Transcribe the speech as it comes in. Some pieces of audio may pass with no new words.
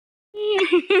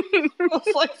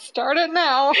It's like, start it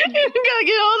now. Gotta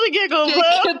get all the giggles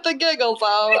out. Get the giggles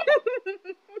out.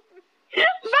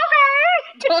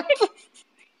 Okay.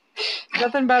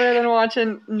 Nothing better than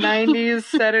watching 90s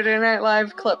Saturday Night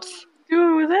Live clips.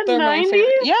 Dude, was that They're my 90s?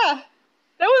 favorite. Yeah,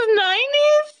 That was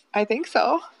 90s? I think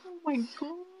so. Oh my god.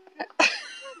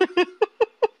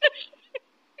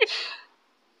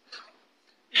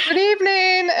 Good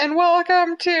evening and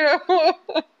welcome to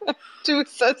Two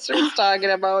Sisters Talking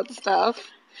About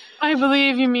Stuff. I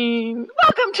believe you mean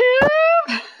welcome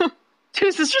to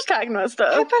Two Sisters Talking About Yeah,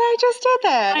 Stuff. but I just did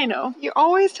that. I know. You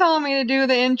always tell me to do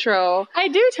the intro, I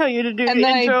do tell you to do and the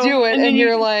then intro. I do it, and then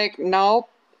you're like, nope.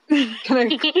 No.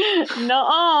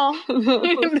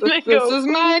 This is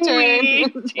my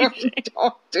turn.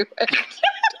 Don't do it.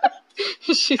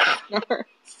 She snores.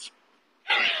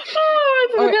 Oh,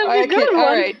 it's gonna be a good one.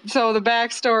 All right, so the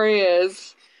backstory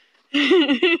is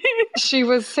she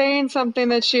was saying something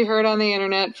that she heard on the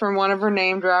internet from one of her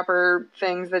name dropper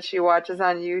things that she watches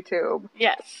on YouTube.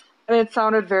 Yes. And it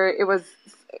sounded it was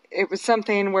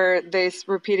something where they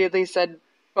repeatedly said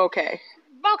bouquet.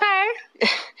 Okay.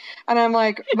 And I'm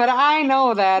like, but I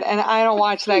know that, and I don't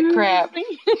watch that crap.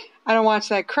 I don't watch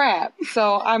that crap.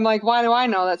 So I'm like, why do I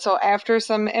know that? So after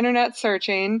some internet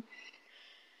searching,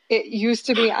 it used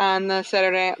to be on the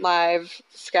Saturday Night Live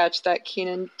sketch that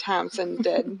Kenan Thompson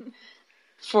did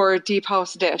for Deep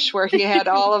House Dish, where he had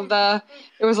all of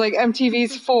it was like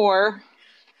MTV's 4,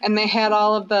 and they had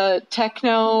all of the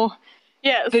techno,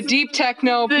 Yes. the deep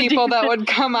techno people that would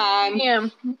come on. Yeah.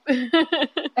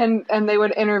 And they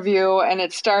would interview, and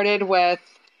it started with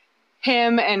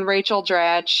him and Rachel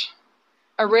Dratch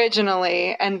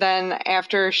originally, and then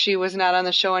after she was not on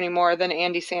the show anymore, then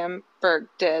Andy Samberg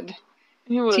did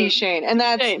T. Shane, and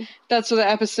that's the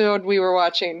episode we were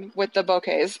watching with the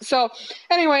bouquets. So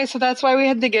anyway, so that's why we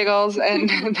had the giggles, and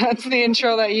that's the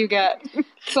intro that you get.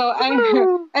 So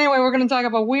anyway, we're going to talk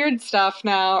about weird stuff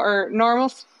now, or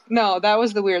normal. No, that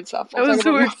was the weird stuff. That was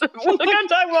the weird stuff. We're going to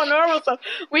talk about normal stuff.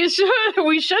 We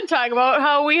should talk about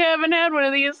how we haven't had one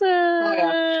of these. Oh,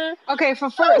 yeah. Okay, so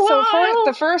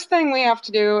the first thing we have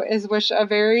to do is wish a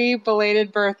very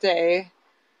belated birthday,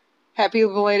 happy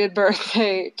belated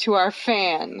birthday to our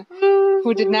fan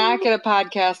who did not get a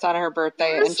podcast on her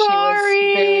birthday, and she was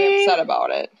very upset about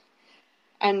it.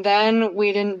 And then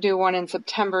we didn't do one in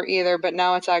September either, but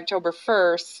now it's October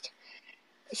 1st,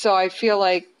 so I feel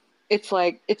like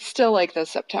it's still like the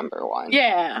September one.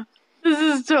 Yeah, this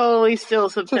is totally still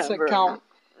September. Does it count?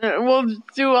 We'll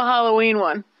do a Halloween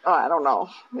one. Oh, I don't know.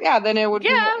 Yeah, then it would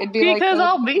it'd be because like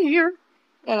I'll be here.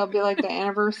 Yeah, it'll be like the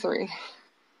anniversary.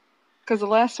 Because the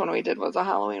last one we did was a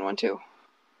Halloween one too.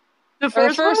 The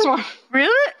first one?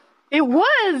 Really? It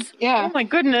was? Yeah. Oh my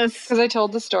goodness. Because I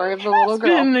told the story of the little girl.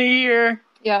 It's been the year.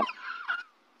 Yep,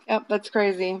 that's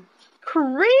crazy.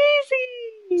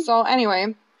 Crazy! So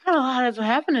anyway. Not a lot has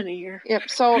happened in a year. Yep,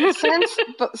 so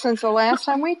since the last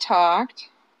time we talked,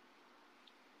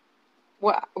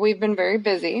 we've been very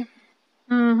busy.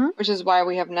 Mm-hmm. Which is why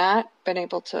we have not been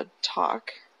able to talk.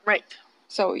 Right.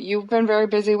 So you've been very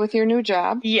busy with your new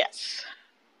job. Yes.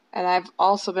 And I've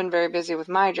also been very busy with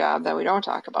my job that we don't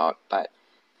talk about, but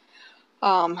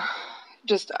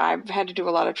I've had to do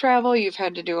a lot of travel. You've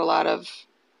had to do a lot of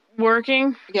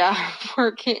working. Yeah,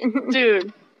 working.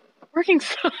 Dude, working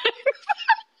sucks.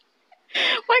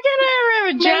 Why can't I ever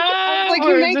have a job?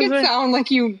 You make it sound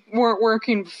like you weren't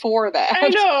working before that. I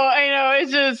know.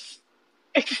 It's just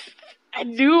I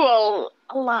do a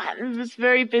lot. I'm just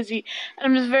very busy, and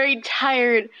I'm just very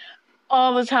tired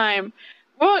all the time.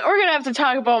 Well, we're gonna have to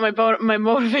talk about my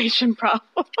motivation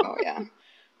problem. Oh yeah,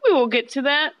 we will get to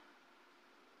that.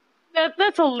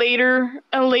 That's a later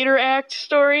act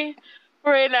story.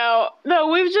 Right now,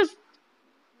 no,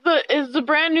 it's a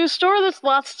brand new store. That's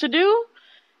lots to do,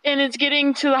 and it's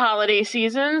getting to the holiday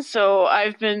season. So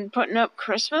I've been putting up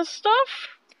Christmas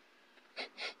stuff.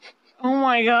 Oh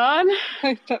my god.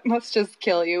 That must just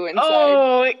kill you inside.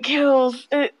 Oh, it kills.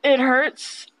 It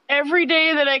hurts. Every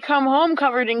day that I come home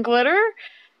covered in glitter,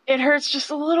 it hurts just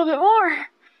a little bit more.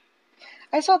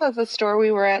 I saw that the store we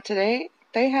were at today,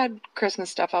 they had Christmas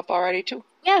stuff up already too.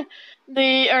 Yeah,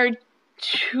 they are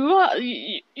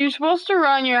you're supposed to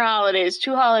run your holidays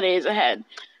 2 holidays ahead.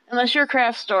 Unless you're a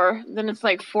craft store, then it's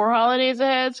like 4 holidays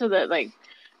ahead so that like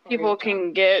people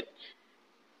can get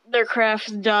their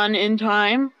crafts done in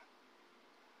time.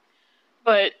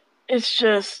 But it's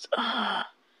just,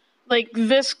 like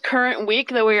this current week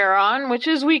that we are on, which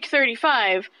is week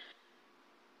 35,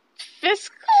 fiscally,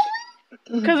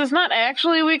 because it's not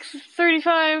actually week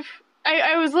 35.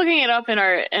 I was looking it up in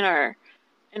our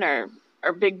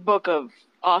big book of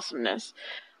awesomeness,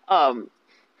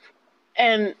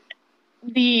 and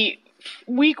the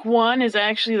week 1 is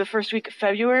actually the first week of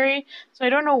February, so I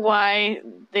don't know why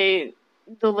they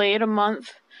delayed a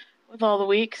month with all the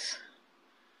weeks.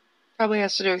 Probably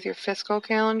has to do with your fiscal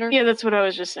calendar. Yeah, that's what I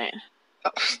was just saying.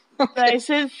 Oh, okay. I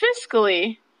said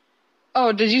fiscally.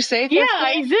 Oh, did you say fiscally? Yeah,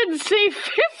 I did say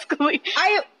fiscally.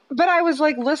 But I was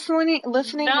like listening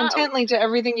intently to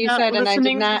everything you said, and I did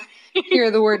listening. not hear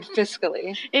the word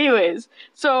fiscally. Anyways,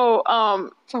 so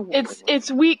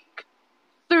it's week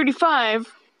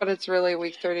 35. But it's really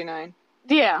week 39.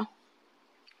 Yeah.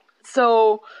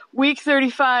 So week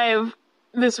 35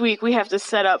 this week we have to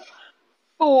set up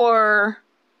for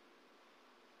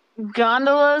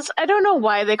gondolas. I don't know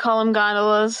why they call them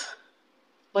gondolas.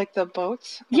 Like the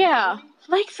boats? Yeah,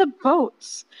 like the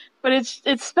boats, but it's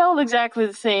spelled exactly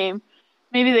the same.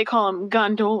 Maybe they call them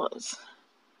gondolas.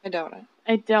 I doubt it.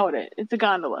 I doubt it. It's a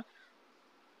gondola.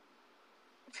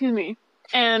 Excuse me.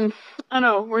 And I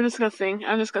know we're discussing.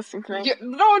 I'm discussing tonight.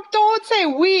 No, don't say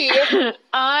we.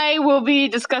 I will be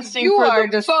discussing You for are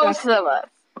the both of us.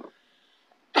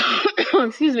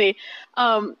 Excuse me.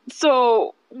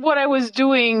 So what I was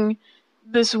doing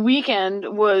this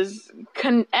weekend was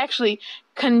actually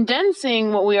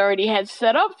condensing what we already had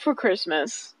set up for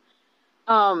Christmas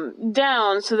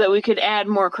down so that we could add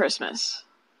more Christmas.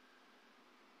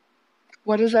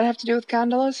 What does that have to do with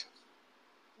gondolas?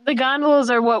 The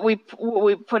gondolas are what we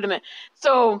put them in.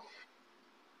 So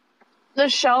the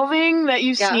shelving that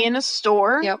you see in a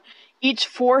store, yep. Each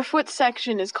 4-foot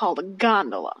section is called a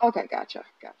gondola. Okay, gotcha.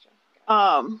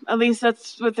 At least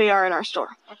that's what they are in our store.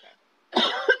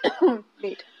 Okay.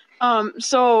 Neat.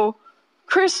 So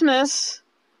Christmas,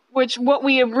 what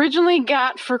we originally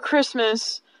got for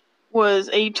Christmas was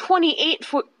a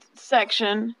 28-foot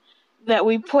section that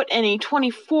we put in a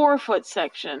 24-foot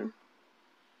section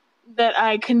that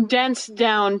I condensed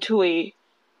down to a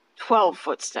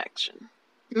 12-foot section.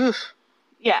 Oof.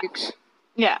 Yeah. Oops.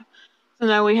 Yeah. So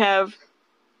now we have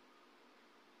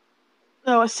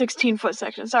a 16-foot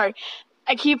section. Sorry.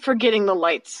 I keep forgetting the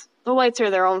lights. The lights are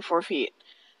their own 4 feet.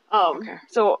 Okay.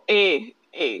 So a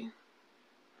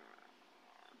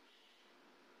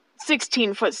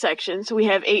 16-foot section, so we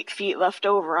have 8 feet left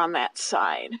over on that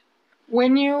side.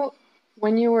 When you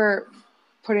were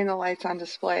putting the lights on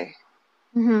display,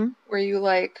 were you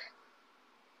like,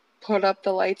 put up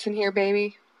the lights in here,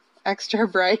 baby, extra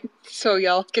bright, so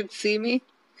y'all could see me?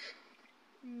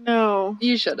 No.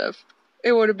 You should have.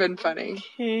 It would have been funny.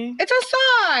 Okay. It's a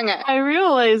song! I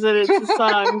realize that it's a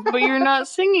song, but you're not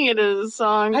singing it as a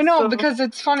song. I know, because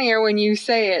it's funnier when you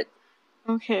say it.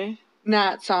 Okay.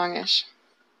 Not songish.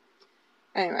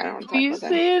 Anyway, I don't want to talk you about that.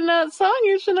 say it not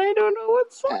songish, and I don't know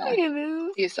what song it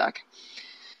is. You suck.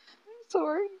 I'm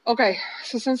sorry. Okay,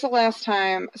 so since the last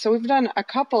time, so we've done a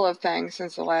couple of things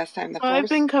since the last time. I've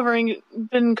been covered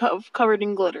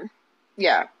in glitter.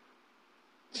 Yeah.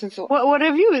 What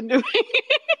have you been doing?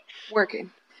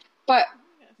 Working.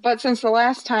 But since the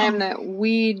last time that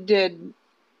we did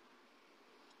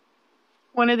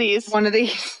one of these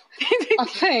a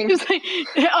thing. It's like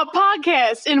a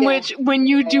podcast in which when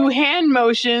you do hand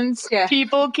motions,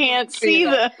 people can't see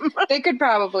them. They could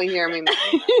probably hear me.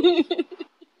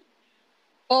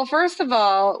 Well, first of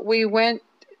all, we went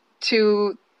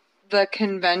to the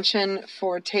convention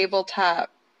for tabletop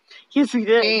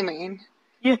gaming.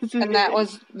 Yes, we did. And that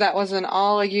was an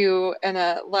all you and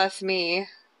a less me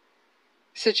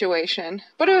situation.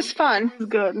 But it was fun. It was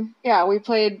good. Yeah, we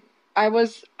played. I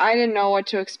didn't know what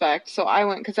to expect, so I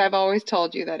went because I've always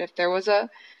told you that if there was a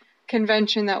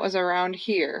convention that was around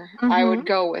here, I would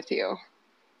go with you.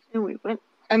 And we went.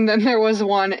 And then there was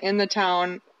one in the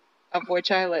town of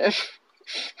which I live.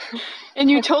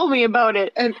 And you told me about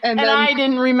it, and then, I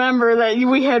didn't remember that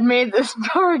we had made this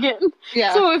bargain.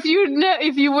 Yeah. So if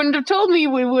you wouldn't have told me,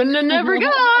 we wouldn't have never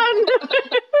gone.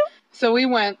 So we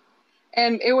went,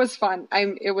 and it was fun. I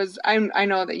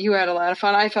know that you had a lot of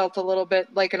fun. I felt a little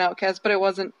bit like an outcast, but it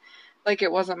wasn't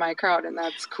my crowd, and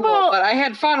that's cool. Well, but I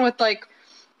had fun with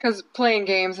because playing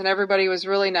games, and everybody was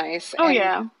really nice. Oh,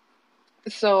 yeah.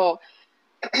 So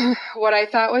what I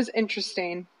thought was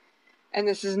interesting, and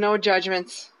this is no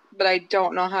judgments, but I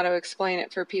don't know how to explain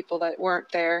it for people that weren't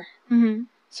there. Mm-hmm.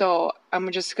 So I'm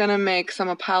just going to make some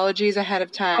apologies ahead of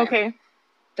time. Okay.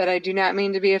 That I do not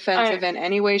mean to be offensive in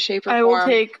any way, shape, or form. I will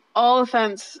take all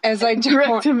offense. As I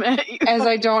don't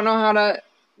know how to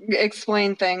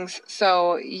explain things,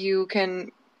 so you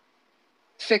can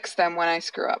fix them when I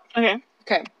screw up.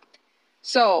 Okay.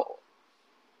 So,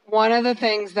 one of the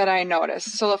things that I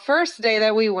noticed. So the first day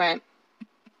that we went,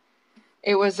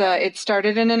 it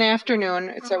started in an afternoon.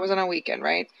 It was on a weekend,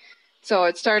 right? So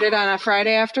it started on a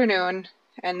Friday afternoon,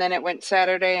 and then it went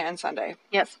Saturday and Sunday.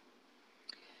 Yes.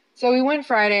 So we went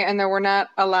Friday, and there were not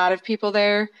a lot of people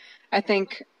there. I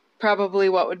think probably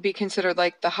what would be considered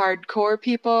like the hardcore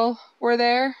people were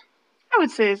there, I would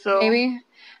say so. maybe.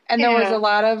 And there was Yeah. a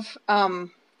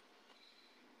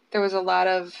lot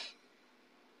of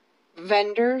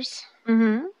vendors.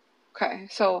 Mm-hmm. Okay,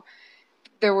 so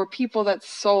there were people that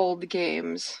sold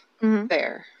games Mm-hmm.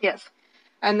 there, Yes.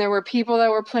 and there were people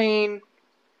that were playing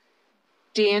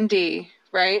D&D,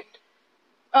 right?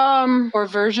 Or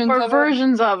versions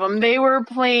of it? They were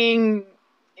playing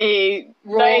a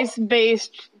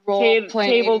dice-based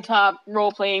tabletop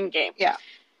role-playing game. Yeah.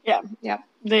 Yeah. Yeah.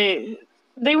 They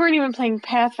weren't even playing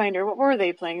Pathfinder. What were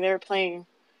they playing? They were playing...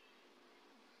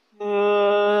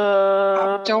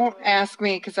 Don't ask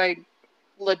me, because I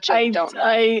legit don't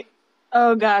know.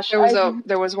 Oh gosh.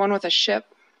 There was one with a ship.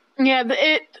 Yeah,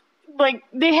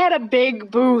 they had a big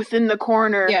booth in the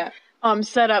corner. Yeah.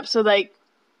 Set up so like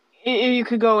you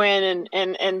could go in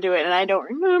and do it, and I don't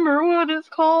remember what it's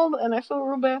called, and I feel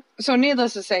real bad. So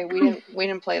needless to say, we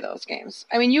didn't play those games.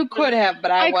 I mean, you could have, but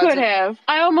I wasn't. could have.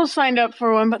 I almost signed up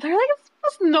for one, but they're like,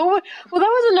 well, that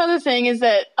was another thing, is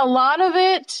that a lot of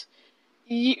it,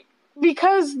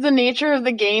 because the nature of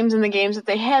the games and the games that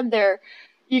they had there,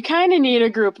 you kind of need a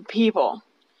group of people.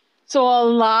 So a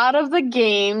lot of the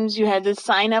games you had to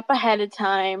sign up ahead of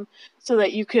time so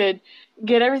that you could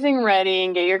get everything ready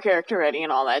and get your character ready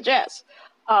and all that jazz.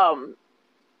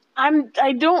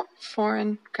 I don't...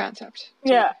 Foreign concept.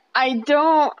 Yeah, I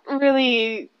don't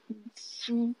really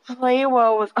play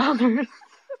well with others.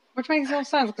 Which makes no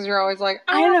sense, because you're always like,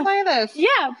 I want to play this.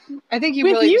 Yeah. I think you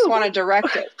really just want to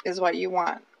direct it, is what you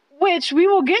want. Which, we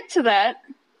will get to that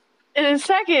in a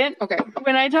second. Okay.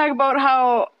 When I talk about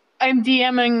how I'm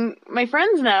DMing my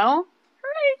friends now.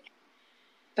 Hooray!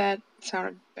 That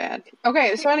sounded bad.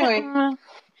 Okay, so anyway.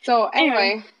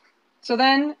 So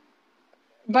then,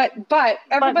 but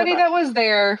everybody that was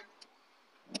there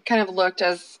kind of looked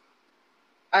as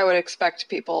I would expect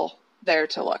people there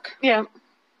to look. Yeah.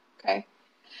 Okay.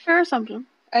 Fair assumption.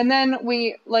 And then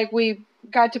we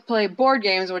got to play board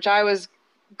games, which I was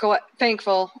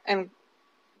thankful and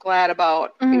glad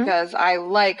about, because I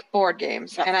like board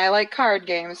games and I like card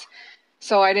games,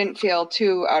 so I didn't feel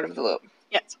too out of the loop.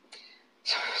 Yes.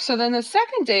 So then the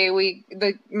second day,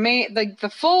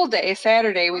 the full day,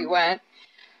 Saturday, we went,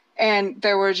 and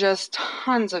there were just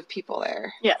tons of people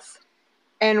there. Yes.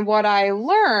 And what I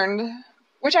learned,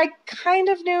 which I kind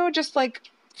of knew just like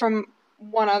from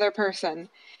one other person,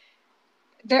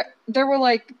 there were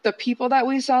like the people that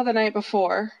we saw the night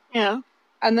before. Yeah.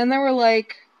 And then there were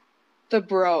like the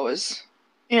bros.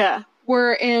 Yeah.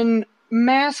 Were in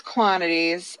mass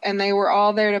quantities, and they were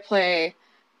all there to play.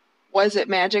 Was it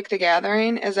Magic the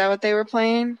Gathering? Is that what they were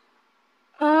playing?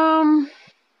 I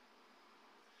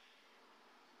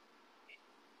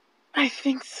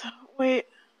think so. Wait.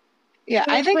 Yeah,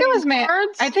 I think it was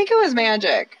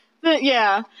Magic.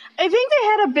 Yeah. I think they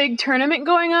had a big tournament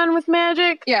going on with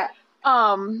Magic. Yeah.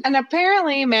 And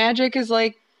apparently Magic is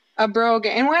like a bro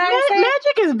game. And when I say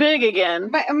Magic is big again.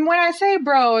 But when I say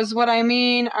bros, what I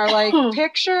mean are like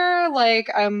picture like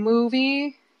a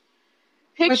movie.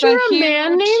 Picture a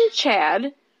man named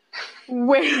Chad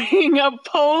wearing a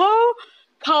polo,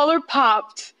 collar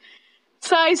popped,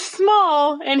 size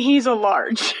small, and he's a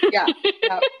large.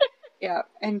 Yeah.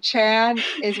 And Chad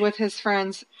is with his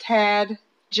friends Tad,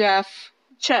 Jeff,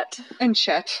 Chet. And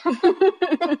Chet.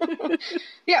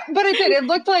 Yeah, but it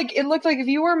looked like if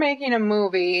you were making a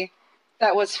movie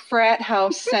that was frat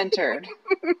house centered.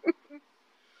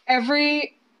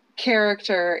 Every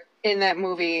character in that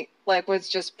movie like was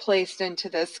just placed into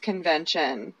this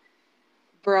convention,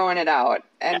 broing it out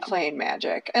and playing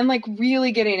Magic and like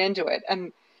really getting into it,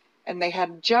 and they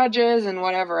had judges and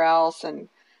whatever else, and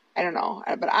I don't know,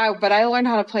 but I learned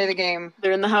how to play the game.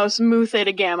 They're in the house Mu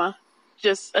Theta Gamma.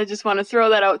 I just want to throw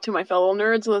that out to my fellow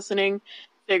nerds listening.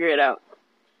 Figure it out.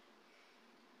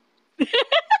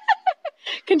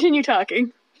 Continue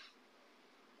talking.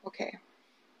 Okay.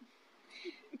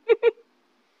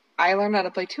 I learned how to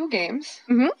play 2 games.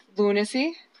 Mm-hmm.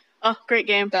 Lunacy. Oh, great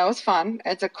game. That was fun.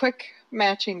 It's a quick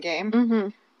matching game. Mm-hmm.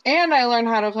 And I learned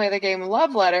how to play the game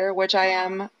Love Letter, which I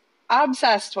am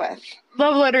obsessed with.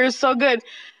 Love Letter is so good.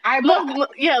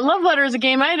 Love Letter is a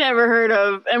game I'd never heard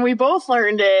of, and we both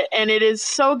learned it, and it is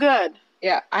so good.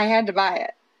 Yeah, I had to buy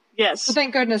it. Yes. So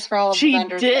thank goodness for all of the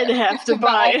vendors. She did have to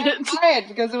buy it. Buy it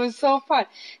because it was so fun.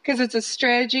 Because it's a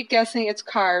strategy guessing. It's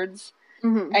cards,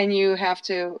 and you have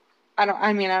to. I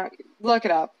don't look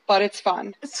it up, but it's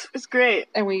fun. It's great.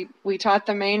 And we taught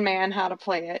the main man how to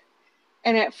play it.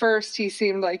 And at first he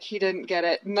seemed like he didn't get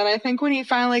it. And then I think when he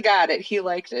finally got it, he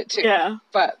liked it too. Yeah.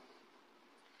 But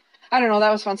I don't know,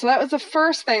 that was fun. So that was the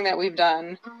first thing that we've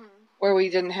done where we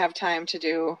didn't have time to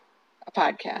do a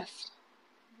podcast.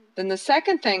 Then the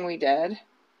second thing we did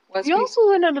was we also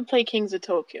learned how to play Kings of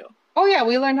Tokyo. Oh yeah,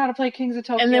 we learned how to play Kings of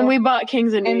Tokyo. And then we bought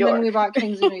Kings of New York. And then we bought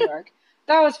Kings of New York.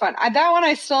 That was fun. That one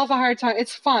I still have a hard time.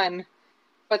 It's fun,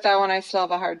 but that one I still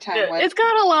have a hard time with. It's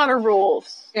got a lot of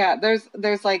rules. Yeah,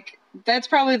 there's like, that's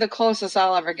probably the closest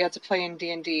I'll ever get to playing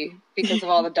D&D because of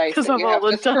all the dice that you have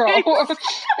to throw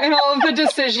and all of the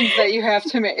decisions that you have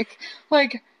to make.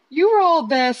 Like, you rolled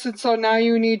this, and so now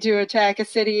you need to attack a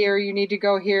city, or you need to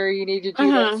go here, you need to do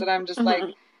this, and I'm just like,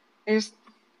 I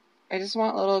just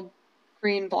want little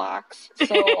green blocks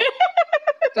so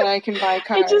that I can buy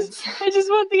cards. I just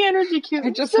want the energy cubes. I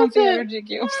just want the energy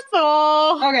cubes. That's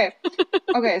all.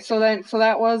 Okay. So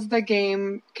that was the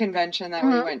game convention that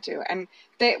we went to, and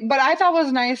but I thought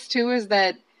was nice too is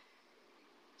that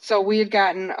so we had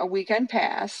gotten a weekend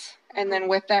pass, and then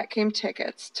with that came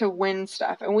tickets to win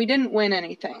stuff, and we didn't win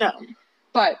anything. No,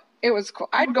 but it was cool.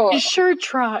 I'd go. You sure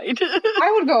tried.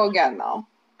 I would go again though.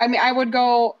 I mean, I would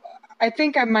go. I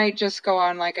think I might just go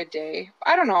on like a day.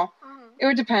 I don't know. It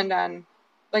would depend on.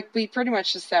 Like, we pretty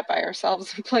much just sat by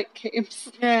ourselves and played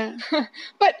games. Yeah.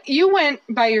 But you went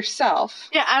by yourself.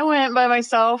 Yeah, I went by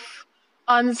myself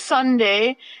on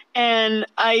Sunday, and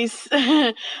I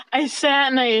sat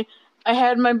and I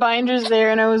had my binders there,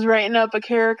 and I was writing up a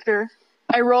character.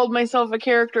 I rolled myself a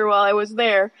character while I was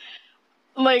there.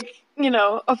 Like,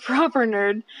 a proper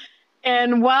nerd.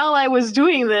 And while I was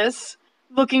doing this,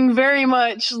 looking very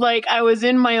much like I was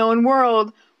in my own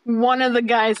world, one of the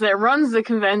guys that runs the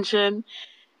convention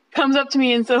comes up to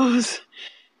me and says,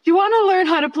 "Do you want to learn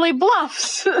how to play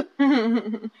bluffs?"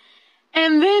 And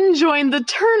then joined the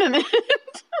tournament.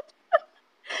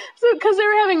 So, because they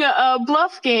were having a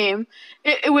bluff game,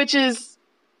 which is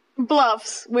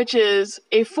bluffs, which is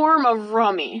a form of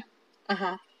rummy.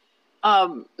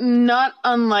 Not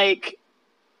unlike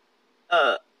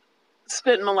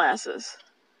spit and molasses,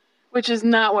 which is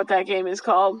not what that game is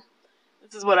called.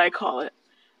 This is what I call it.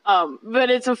 But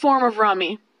it's a form of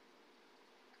rummy.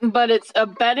 But it's a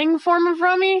betting form of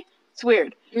rummy. It's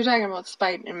weird. You're talking about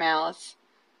Spite and Malice.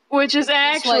 Which is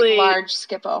actually... It's like large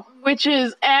Skippo. Which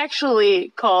is actually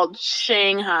called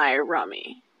Shanghai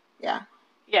rummy. Yeah.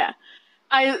 Yeah.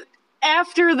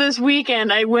 After this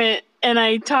weekend, I went and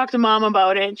I talked to Mom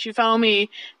about it. She found me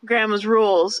Grandma's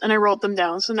rules, and I wrote them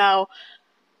down. So now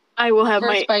I will have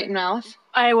Spite and Malice?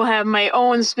 I will have my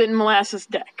own Spit and Molasses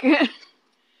deck. Spite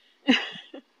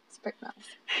and Malice.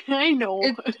 I know.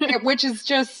 Which is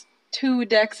just 2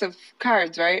 decks of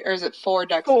cards, right? Or is it 4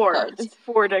 decks of cards? It's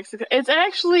 4 decks. It's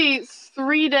actually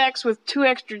 3 decks with 2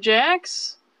 extra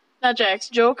jacks. Not jacks,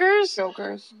 jokers.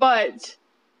 Jokers. But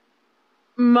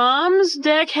Mom's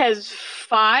deck has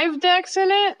 5 decks in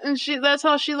it, and that's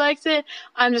how she likes it.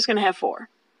 I'm just gonna have 4.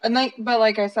 But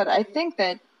like I said, I think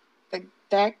that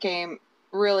that game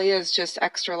really is just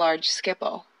extra large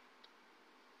Skippo.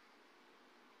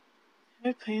 Am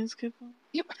I playing Skippo?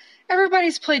 Yep.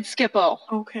 Everybody's played Skippo.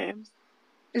 Okay.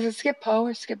 Is it Skippo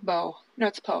or Skippo? No,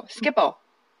 it's Po. Skippo.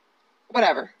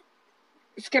 Whatever.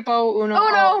 Skippo, Uno. Oh,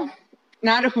 no.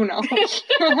 Not Uno.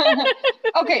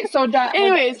 Okay, so...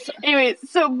 Anyways,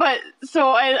 so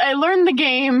I learned the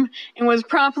game and was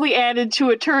promptly added to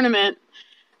a tournament,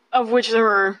 of which there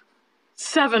were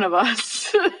 7 of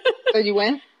us. Did you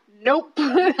win? Nope.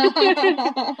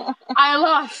 I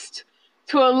lost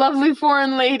to a lovely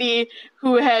foreign lady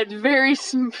who had very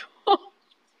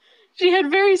she had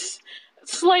very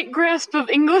slight grasp of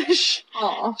English.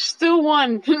 Aww. Still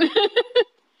won.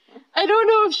 I don't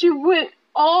know if she went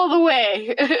all the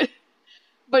way,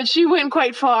 but she went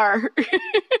quite far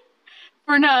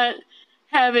for not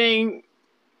having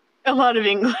a lot of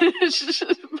English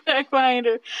back behind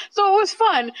her. So it was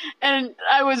fun, and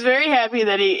I was very happy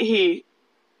that he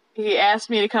asked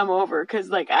me to come over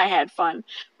because, I had fun.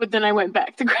 But then I went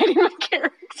back to grading my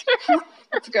character.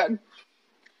 That's good.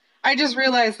 I just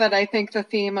realized that I think the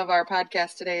theme of our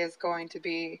podcast today is going to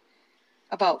be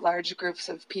about large groups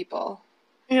of people.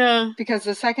 Yeah. Because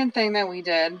the second thing that we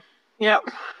did, yep,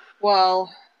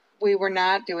 while we were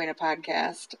not doing a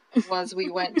podcast, was we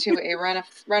went to a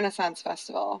Renaissance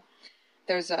festival.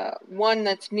 There's one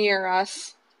that's near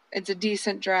us. It's a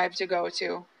decent drive to go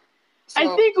to. So,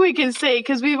 I think we can say,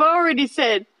 because we've already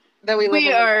said that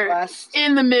we are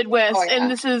in the Midwest, oh, yeah.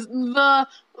 and this is the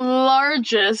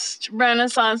largest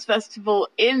Renaissance festival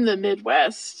in the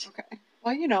Midwest. Okay.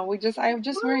 Well, I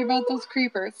just worry about those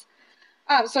creepers.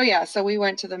 So we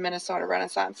went to the Minnesota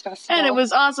Renaissance Festival. And it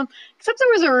was awesome. Except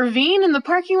there was a ravine in the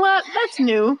parking lot. That's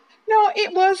new. No,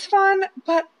 it was fun,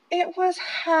 but it was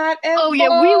hot as balls.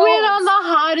 Yeah, we went on the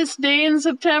hottest day in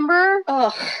September.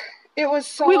 Ugh. It was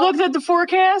so... We looked at the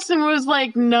forecast and it was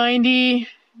like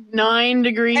 99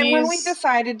 degrees. And when we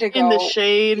decided to go... in the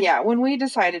shade. Yeah, when we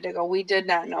decided to go, we did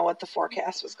not know what the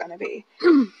forecast was going to be.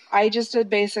 I just had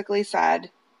basically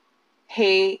said,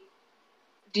 hey,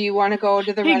 do you want to go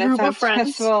to the Renaissance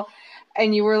Festival?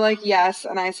 And you were like, yes.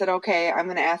 And I said, okay, I'm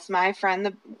going to ask my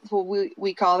friend, who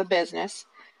we call the business.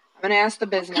 I'm going to ask the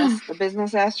business. The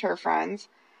business asked her friends.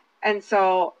 And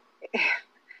so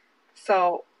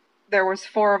there was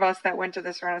 4 of us that went to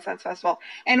this Renaissance Festival.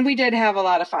 And we did have a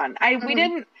lot of fun. We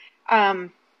didn't,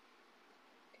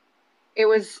 it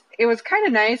was kind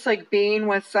of nice, like, being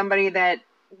with somebody that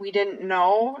we didn't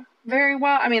know very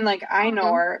well. I mean, like, I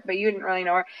know her, but you didn't really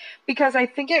know her. Because I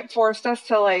think it forced us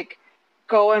to, like,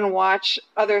 go and watch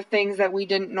other things that we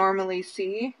didn't normally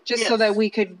see, just so that we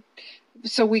could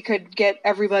get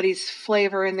everybody's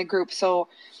flavor in the group. So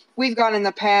we've gone in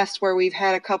the past where we've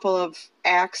had a couple of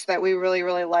acts that we really,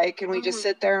 really like, and we just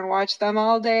sit there and watch them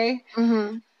all day.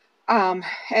 And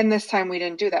this time we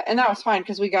didn't do that. And that was fine,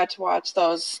 because we got to watch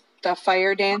the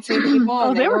fire dancing people,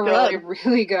 and they were really,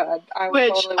 really good. I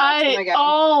would totally watch them again.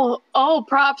 All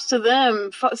props to them,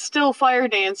 still fire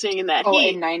dancing in that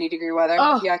heat. In 90-degree weather.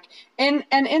 Oh. Yuck. And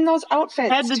in those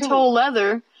outfits, had to toe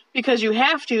leather, because you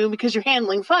have to, because you're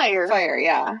handling fire. Fire,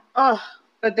 yeah. Ugh.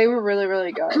 But they were really,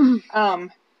 really good.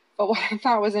 But what I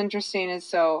thought was interesting is,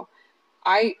 so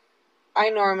I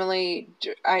normally,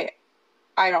 I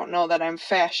don't know that I'm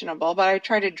fashionable, but I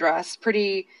try to dress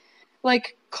pretty,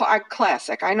 like,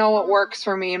 classic. I know what works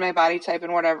for me and my body type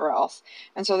and whatever else.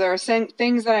 And so there are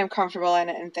things that I'm comfortable in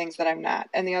and things that I'm not.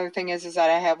 And the other thing is that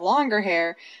I have longer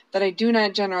hair that I do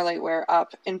not generally wear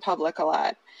up in public a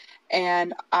lot.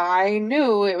 And I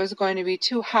knew it was going to be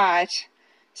too hot,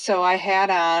 so I had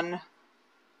on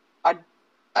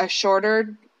a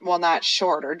shorter, well, not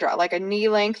shorter, like a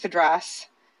knee-length dress,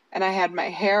 and I had my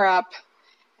hair up,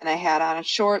 and I had on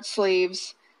short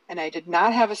sleeves, and I did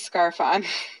not have a scarf on.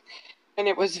 And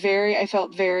I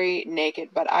felt very naked,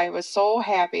 but I was so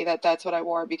happy that that's what I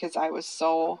wore, because I was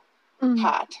so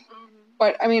hot.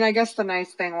 But, I mean, I guess the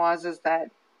nice thing is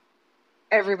that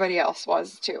everybody else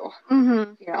was too.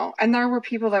 You know, and there were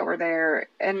people that were there,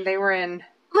 and they were in,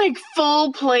 like,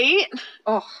 full plate.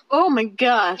 Oh my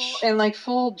gosh. And, like,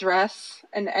 full dress.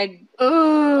 And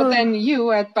but then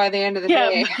by the end of the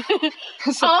day.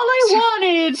 So, all I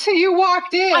wanted. So you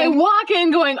walked in. I walk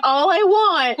in going, all I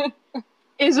want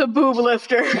is a boob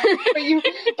lifter.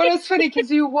 But it's funny,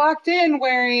 because you walked in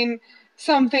wearing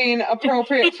something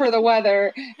appropriate for the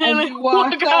weather, and you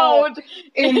walked out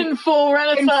in full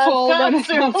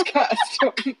Renaissance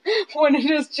costume. When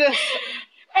it is just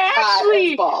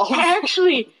actually,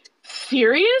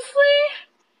 seriously?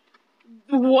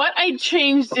 What I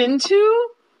changed into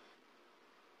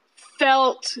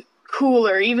felt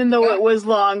cooler, even though it was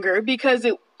longer, because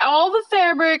all the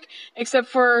fabric, except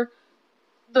for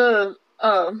the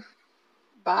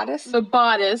bodice? The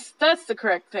bodice, that's the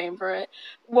correct name for it,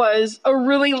 was a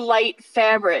really light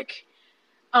fabric.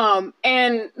 And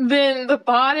then the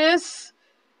bodice,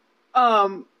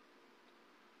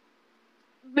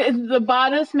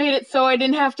 made it so I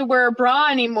didn't have to wear a bra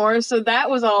anymore, so that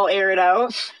was all aired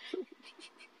out.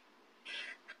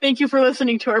 Thank you for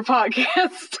listening to our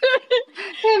podcast.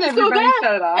 And everybody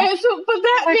shut it off.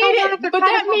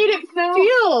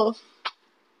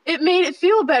 It made it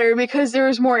feel better, because there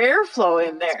was more airflow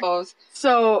in there. I suppose.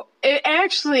 So it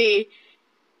actually,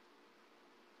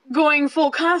 going full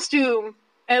costume,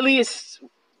 at least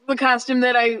the costume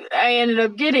that I ended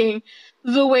up getting,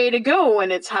 the way to go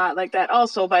when it's hot like that.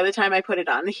 Also, by the time I put it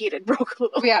on, the heat had broke a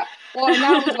little. Yeah. Well, and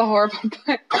that was the horrible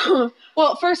part.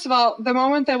 Well, first of all, the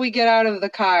moment that we get out of the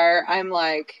car, I'm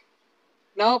like,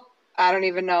 nope, I don't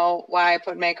even know why I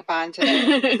put makeup on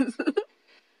today.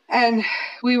 And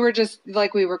we were just,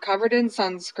 like, we were covered in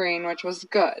sunscreen, which was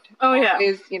good. Oh, yeah.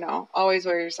 Always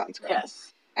wear your sunscreen.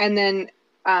 Yes. And then,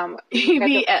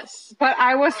 ABS. But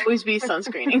I was... Always be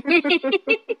sunscreening.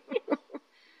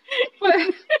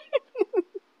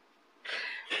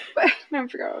 but I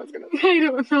forgot what I was going to say. I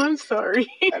don't know, I'm sorry.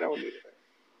 I don't either.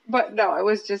 But no, it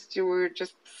was just, we were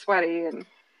just sweaty, and...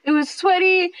 It was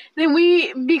sweaty.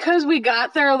 Then because we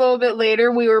got there a little bit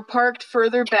later, we were parked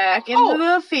further back into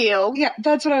the field. Yeah,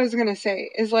 that's what I was going to say.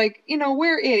 Is like,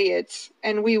 we're idiots,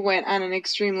 and we went on an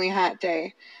extremely hot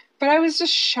day. But I was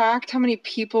just shocked how many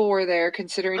people were there,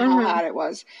 considering how hot it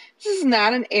was. This is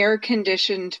not an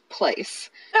air-conditioned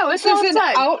place. No, it's outside. This is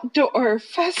an outdoor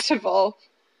festival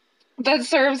that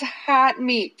serves hot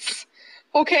meats.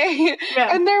 Okay?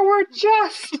 Yeah. And there were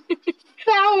just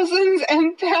thousands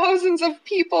and thousands of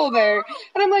people there.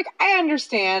 And I'm like, I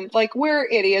understand, like, we're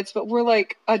idiots, but we're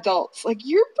like adults. Like,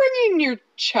 you're bringing your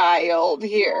child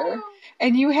here.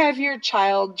 And you have your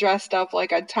child dressed up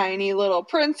like a tiny little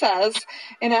princess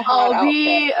in a hot I'll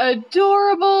be outfit.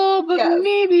 adorable, but Yes.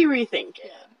 maybe rethink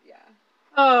it.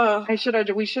 Oh, We should have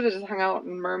just hung out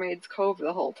in Mermaid's Cove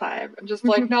the whole time. And just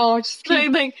like, no, just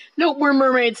keep, like, nope, we're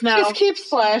mermaids now. just keep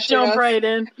splashing Jump us. right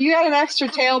in. You got an extra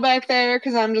tail back there?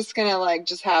 Because I'm just going to, like,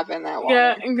 just hop in that water.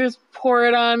 Yeah, and just pour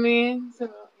it on me.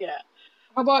 So, yeah.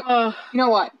 How about, you know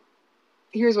what?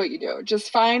 Here's what you do.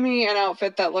 Just find me an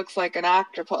outfit that looks like an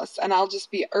octopus, and I'll just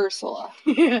be Ursula.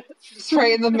 Yeah. Just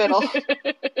right in the middle.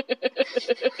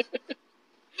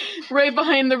 Right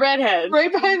behind the redhead.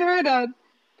 Right behind the redhead.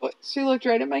 She looked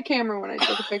right at my camera when I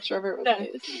took a picture of her with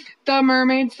me. Nice. The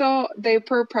mermaids, though, they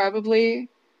were probably,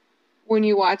 when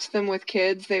you watch them with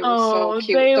kids, they were so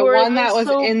cute. The one that was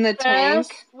in the tank.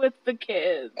 With the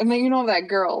kids. And then, you know, that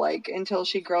girl, like, until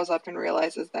she grows up and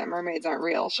realizes that mermaids aren't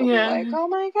real, she'll be like, oh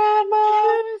my god,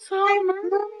 Mom, it's all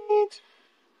mermaids.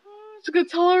 She could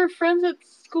tell her friends at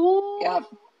school. Yep.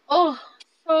 Oh,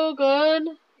 so good.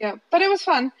 Yep. But it was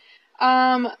fun.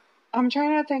 I'm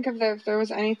trying to think if there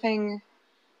was anything...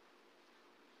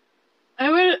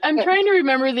 I'm trying to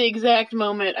remember the exact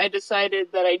moment I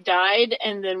decided that I died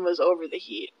and then was over the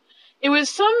heat. It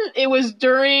was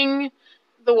during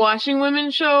the Washing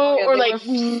Women show, or like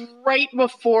right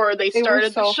before they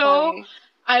started the show.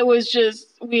 Funny.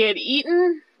 We had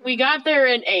eaten, we got there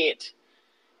and ate.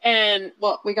 And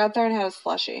well, we got there and had a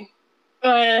slushie.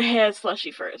 I had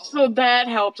slushy first, so that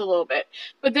helped a little bit.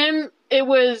 But then it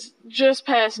was just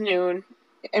past noon.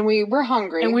 And we were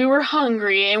hungry. And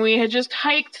we had just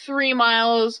hiked 3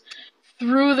 miles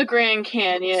through the Grand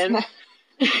Canyon.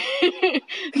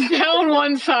 Down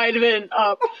one side of it and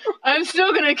up. I'm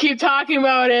still going to keep talking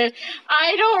about it.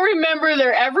 I don't remember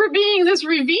there ever being this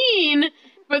ravine,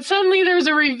 but suddenly there was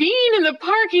a ravine in the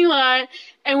parking lot,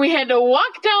 and we had to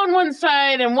walk down one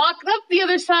side and walk up the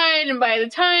other side, and by the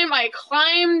time I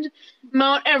climbed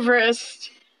Mount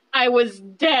Everest, I was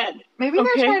dead. Maybe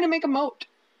they're trying to make a moat.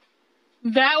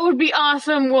 That would be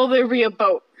awesome. Will there be a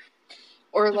boat?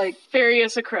 Or like... ferry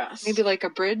us across. Maybe like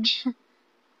a bridge?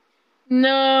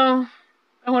 No.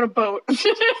 I want a boat.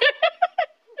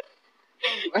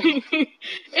 Anyway,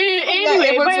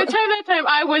 by the time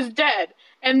I was dead.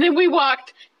 And then we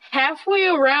walked halfway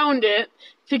around it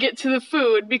to get to the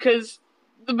food, because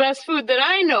the best food that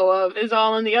I know of is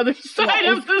all on the other side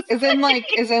of the is in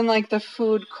like the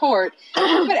food court.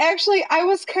 But actually, I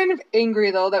was kind of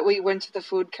angry though that we went to the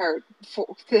food court.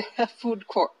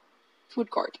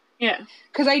 Yeah.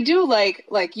 Because I do like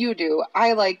you do.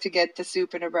 I like to get the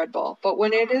soup in a bread bowl, but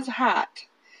when it is hot,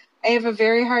 I have a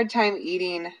very hard time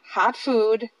eating hot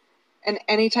food and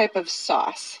any type of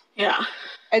sauce. Yeah.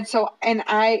 And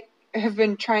I have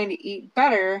been trying to eat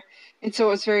better. And so it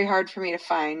was very hard for me to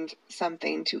find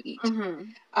something to eat.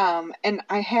 Mm-hmm. And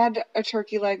I had a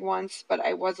turkey leg once, but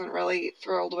I wasn't really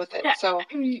thrilled with it. Yeah, so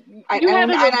you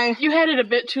had it a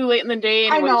bit too late in the day,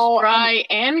 and it was dry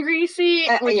and greasy,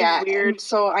 which is weird.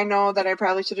 So I know that I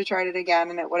probably should have tried it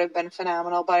again, and it would have been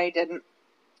phenomenal, but I didn't.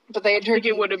 But they had turkey. I think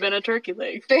it would have been a turkey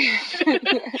leg. But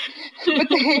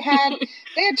they had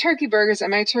turkey burgers,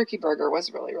 and my turkey burger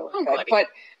was really, really good. Buddy. But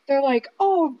they're like,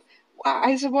 oh.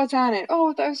 I said, what's on it?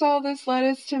 Oh, there's all this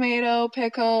lettuce, tomato,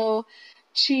 pickle,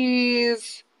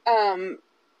 cheese,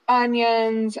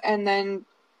 onions, and then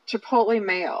chipotle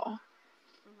mayo.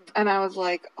 Mm-hmm. And I was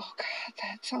like, oh, God,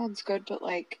 that sounds good, but,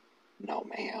 like, no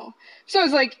mayo. So I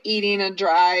was, like, eating a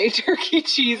dry turkey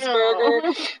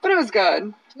cheeseburger. But it was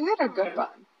good. We had a good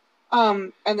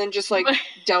one. And then just, like,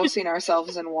 dousing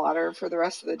ourselves in water for the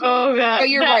rest of the day. Oh, God. But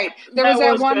you're right. There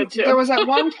was at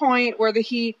one point where the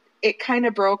heat... It kind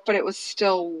of broke, but it was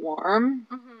still warm.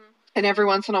 Mm-hmm. And every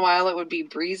once in a while it would be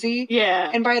breezy.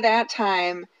 Yeah. And by that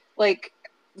time, like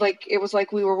it was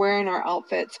like we were wearing our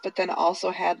outfits, but then also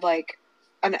had like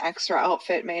an extra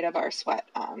outfit made of our sweat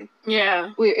on.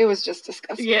 Yeah. It was just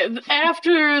disgusting. Yeah.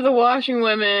 After the Washing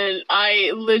Women,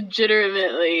 I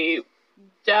legitimately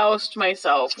doused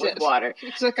myself with water.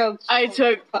 I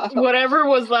took whatever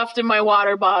was left in my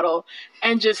water bottle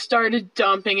and just started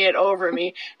dumping it over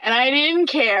me. And I didn't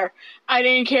care.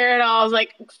 At all. I was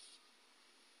like,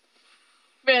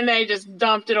 and they just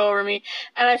dumped it over me,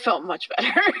 and I felt much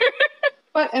better.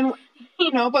 But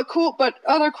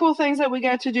other cool things that we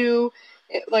got to do,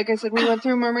 like I said, we went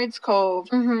through Mermaid's Cove.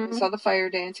 Mm-hmm. We saw the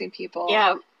fire dancing people.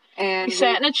 Yeah. And we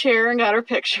sat in a chair and got our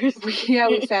pictures. We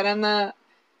sat on the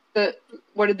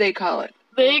what did they call it?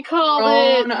 They called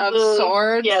it Throne of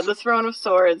Swords. Yeah, the Throne of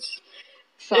Swords.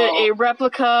 So a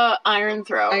replica Iron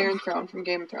Throne. Iron Throne from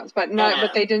Game of Thrones, but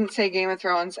they didn't say Game of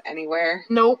Thrones anywhere.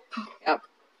 Nope. Yep.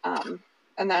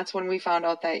 And that's when we found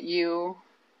out that you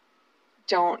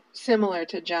don't, similar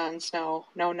to Jon Snow,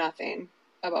 know nothing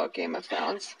about Game of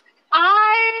Thrones.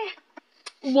 I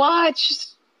watched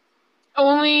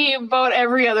only about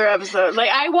every other episode. Like,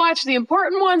 I watch the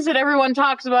important ones that everyone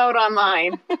talks about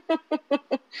online.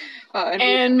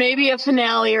 And maybe a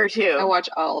finale or two. I watch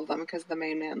all of them because the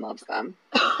main man loves them.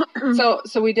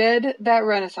 So we did that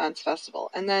Renaissance Festival.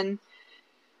 And then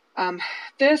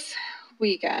this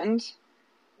weekend,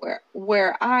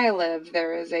 where I live,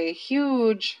 there is a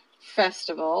huge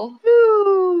festival.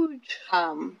 Huge!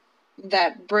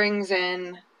 That brings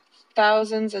in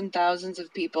thousands and thousands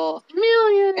of people.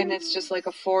 Millions! And it's just like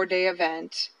a 4-day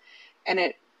event. And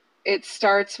it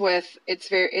starts with,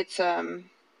 I'm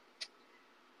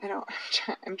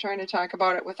trying to talk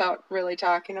about it without really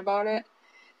talking about it.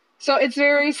 So it's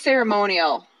very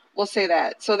ceremonial. We'll say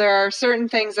that. So there are certain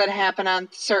things that happen on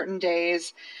certain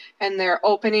days, and their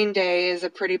opening day is a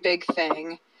pretty big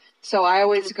thing. So I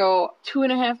always go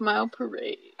 2.5 mile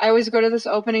parade. I always go to this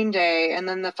opening day, and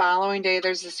then the following day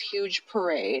there's this huge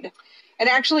parade. And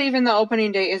actually, even the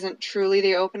opening day isn't truly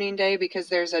the opening day because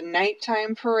there's a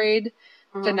nighttime parade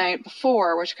the night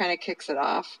before, which kind of kicks it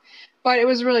off. But it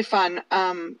was really fun.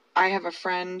 I have a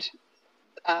friend.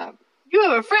 You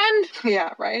have a friend?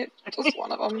 Yeah, right? Just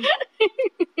one of them.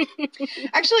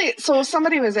 Actually, so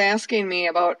somebody was asking me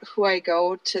about who I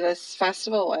go to this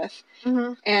festival with.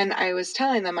 Mm-hmm. And I was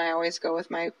telling them I always go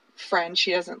with my friend.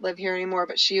 She doesn't live here anymore,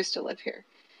 but she used to live here.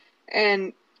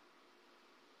 And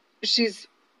she's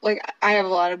like, I have a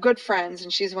lot of good friends,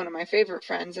 and she's one of my favorite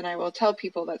friends. And I will tell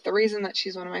people that the reason that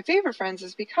she's one of my favorite friends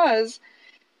is because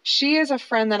she is a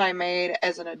friend that I made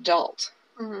as an adult.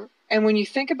 Mm-hmm. And when you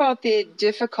think about the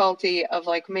difficulty of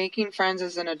like making friends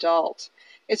as an adult,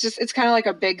 it's kind of like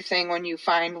a big thing when you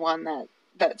find one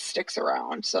that sticks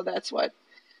around. So that's what.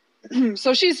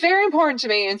 So she's very important to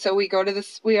me, and so we go to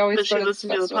this. We always Does go she to this listen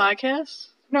to the festival. podcast?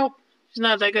 Nope. She's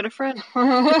not that good a friend.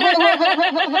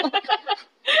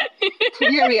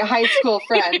 You gotta be a high school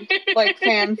friend, like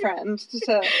fan friend.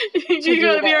 You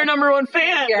gotta be our number one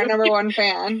fan. Be our number one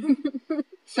fan.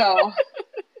 So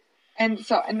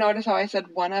notice how I said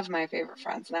one of my favorite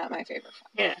friends, not my favorite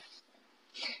friend. Yeah.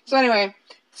 So anyway,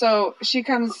 so she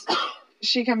comes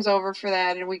over for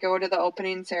that, and we go to the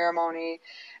opening ceremony,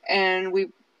 and we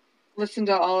listen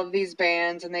to all of these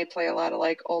bands, and they play a lot of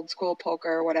like old school polka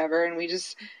or whatever, and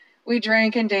we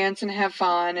drink and dance and have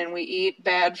fun, and we eat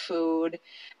bad food,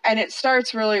 and it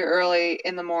starts really early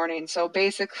in the morning. So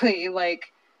basically,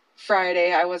 like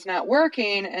Friday, I was not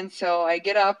working, and so I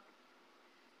get up,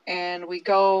 and we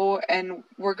go, and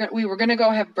we were gonna go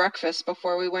have breakfast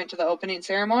before we went to the opening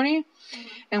ceremony. Mm-hmm.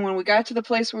 And when we got to the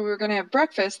place where we were gonna have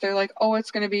breakfast, they're like, "Oh,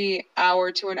 it's gonna be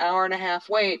hour to an hour and a half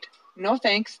wait." No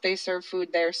thanks. They serve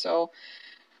food there, so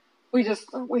we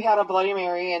had a Bloody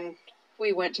Mary and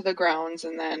we went to the grounds,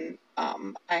 and then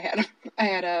I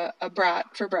had a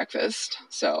brat for breakfast.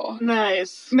 So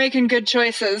nice, making good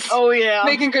choices. Oh yeah,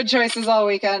 making good choices all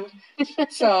weekend.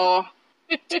 So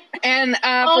and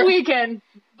all weekend,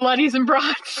 bloodies and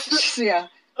brats. Yeah.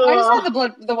 I just had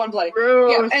the one bloody.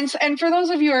 Gross. Yeah, and for those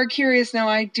of you who are curious, no,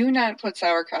 I do not put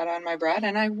sauerkraut on my bread,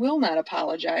 and I will not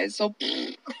apologize. So.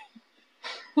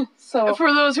 So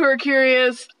for those who are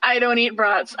curious, I don't eat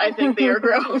brats. I think they are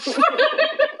gross.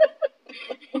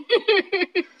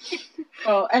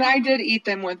 Oh, and I did eat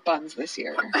them with buns this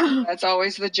year. That's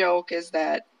always the joke, is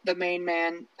that the main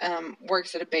man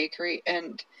works at a bakery,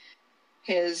 and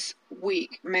his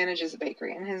week manages a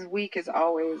bakery, and his week is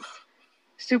always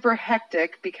super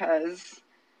hectic because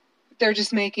they're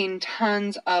just making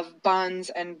tons of buns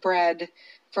and bread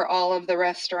for all of the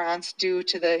restaurants due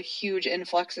to the huge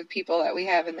influx of people that we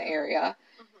have in the area.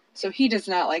 Mm-hmm. So he does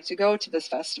not like to go to this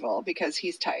festival because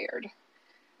he's tired.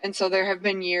 And so there have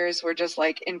been years where, just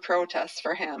like in protest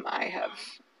for him, I have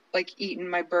like eaten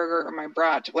my burger or my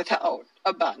brat without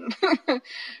a bun.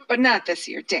 But not this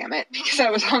year, damn it, because I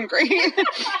was hungry.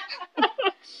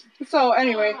 So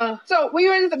anyway, so we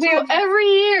went to the every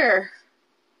year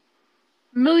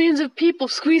millions of people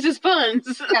squeeze his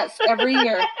buns. Yes, every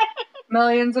year.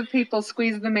 Millions of people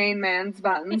squeeze the main man's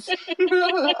buns.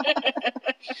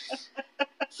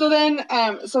 So then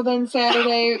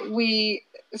Saturday we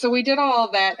did all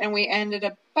of that, and we ended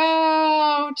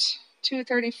about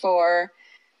 2:34,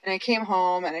 and I came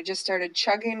home and I just started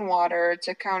chugging water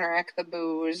to counteract the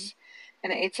booze,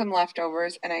 and I ate some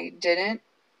leftovers, and I didn't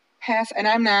pass, and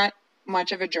I'm not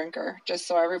much of a drinker, just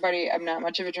so everybody, I'm not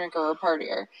much of a drinker or a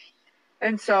partier.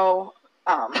 And so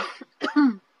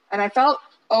and I felt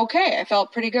okay. I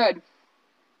felt pretty good.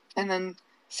 And then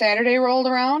Saturday rolled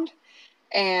around,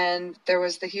 and there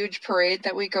was the huge parade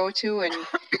that we go to, and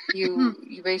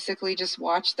you basically just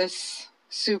watch this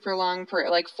super long parade,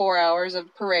 like 4 hours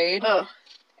of parade,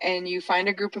 and you find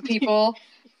a group of people.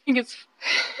 I think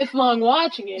it's long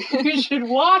watching it. You should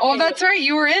walk. Oh, that's right.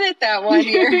 You were in it that one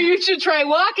year. You should try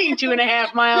walking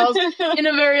 2.5 miles in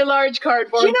a very large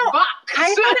cardboard box.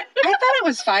 I thought it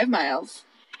was 5 miles.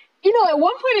 At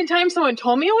one point in time, someone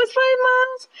told me it was 5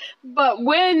 miles, but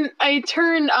when I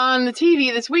turned on the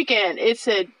TV this weekend, it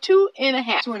said 2.5.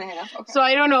 2.5. Okay. So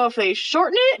I don't know if they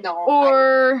shortened it, No,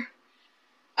 or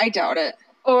I doubt it,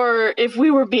 or if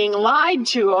we were being lied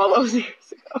to all those years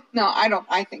ago. No, I don't.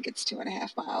 I think it's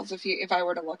 2.5 miles. If I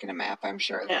were to look at a map, I'm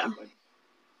sure that it would.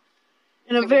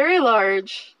 In a very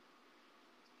large,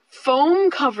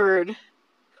 foam-covered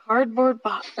cardboard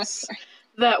box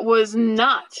that was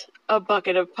not a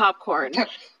bucket of popcorn,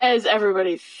 as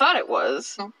everybody thought it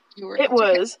was. No, it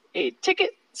was a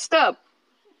ticket stub,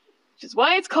 which is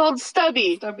why it's called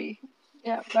Stubby. Stubby.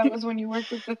 Yeah, that was when you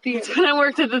worked at the theater. That's when I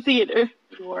worked at the theater.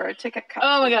 You wore a ticket cup.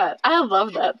 Oh my god, I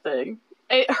love that thing.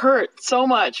 It hurt so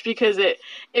much because it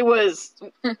was,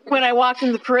 when I walked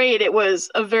in the parade, it was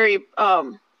a very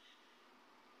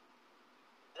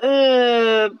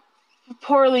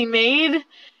poorly made,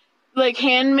 like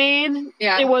handmade.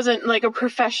 Yeah. It wasn't like a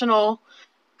professional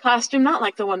costume, not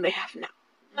like the one they have now.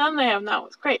 The one they have now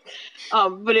is great.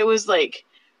 But it was like,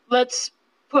 let's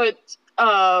put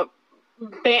a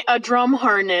drum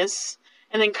harness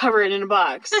and then cover it in a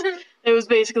box. It was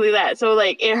basically that. So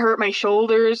like, it hurt my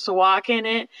shoulders to walk in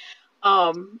it.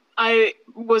 I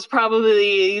was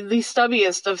probably the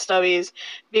stubbiest of stubbies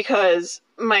because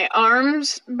my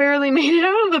arms barely made it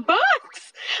out of the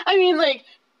box. I mean, like,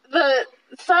 the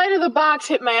side of the box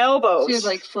hit my elbows. She had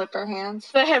like flipper hands.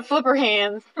 So I had flipper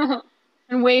hands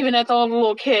and waving at all the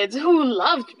little kids who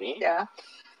loved me. Yeah.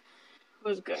 It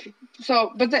was good.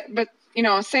 So, but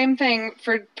same thing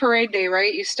for parade day,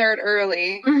 right? You start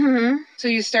early. Mm-hmm. So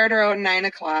you start around 9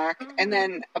 o'clock, and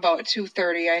then about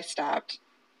 2:30 I stopped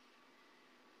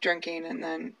drinking, and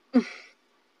then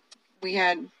we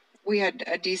had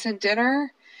a decent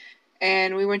dinner,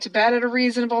 and we went to bed at a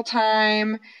reasonable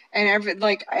time, and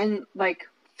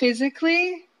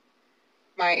physically,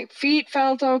 my feet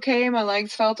felt okay, my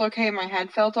legs felt okay, my head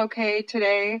felt okay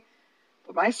today,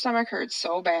 but my stomach hurt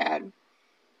so bad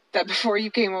that before you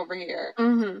came over here,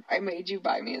 I made you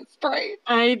buy me a Sprite.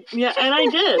 And I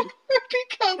did.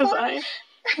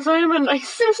 Because I am a nice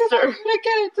sister.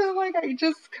 I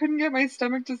just couldn't get my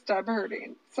stomach to stop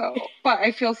hurting. So, but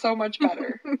I feel so much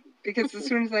better because as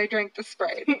soon as I drank the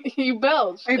Sprite, you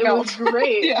belched. It was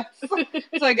great. Yes.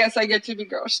 So I guess I get to be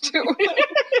gross too.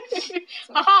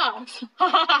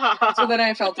 So then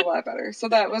I felt a lot better. So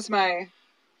that was my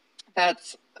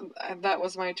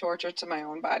torture to my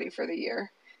own body for the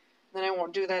year. Then I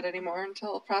won't do that anymore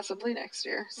until possibly next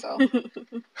year. So,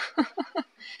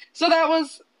 so that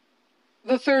was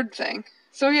the third thing.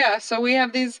 So yeah, so we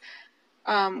have these,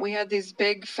 we had these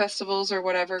big festivals or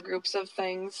whatever groups of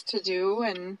things to do,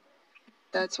 and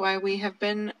that's why we have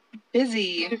been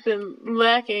busy. We've been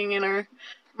lacking in our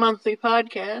monthly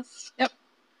podcast. Yep.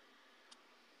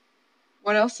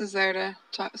 What else is there to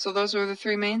talk? So those were the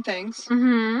three main things.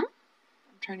 Mm-hmm.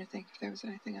 I'm trying to think if there was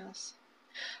anything else.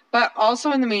 But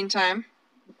also in the meantime,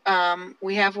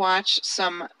 we have watched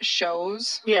some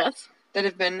shows. Yes. That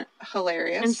have been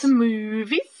hilarious. And some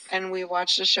movies. And we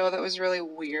watched a show that was really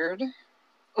weird.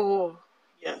 Oh,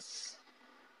 yes.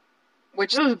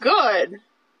 Which it was good.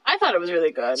 I thought it was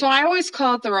really good. So I always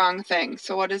call it the wrong thing.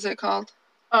 So what is it called?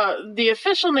 The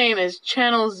official name is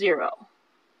Channel Zero.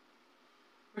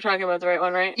 We're talking about the right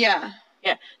one, right? Yeah.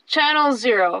 Yeah. Channel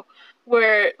Zero.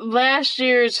 Where last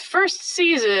year's first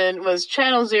season was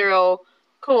Channel Zero,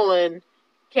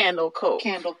 Candle Cove.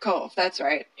 Candle Cove, that's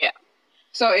right. Yeah.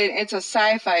 So it's a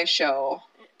sci-fi show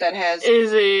that has...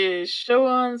 Is a show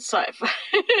on sci-fi.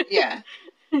 Yeah.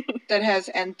 That has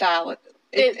anthology.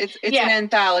 It's an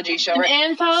anthology show, right?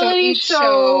 An anthology so each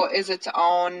show is its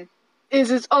own...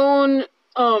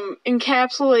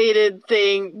 encapsulated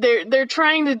thing. They're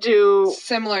trying to do...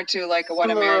 Similar to like what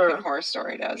American Horror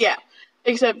Story does. Yeah.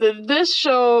 Except that this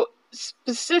show,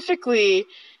 specifically,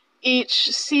 each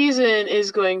season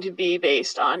is going to be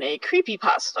based on a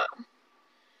creepypasta.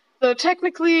 So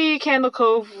technically, Candle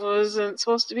Cove wasn't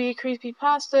supposed to be a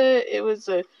creepypasta. It was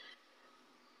a...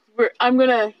 I'm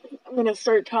gonna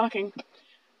start talking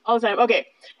all the time. Okay.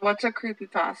 What's a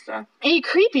creepypasta? A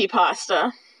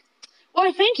creepypasta?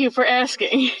 Why, thank you for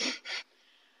asking.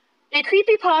 A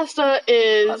creepypasta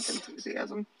is... That's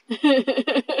enthusiasm.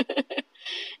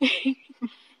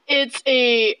 It's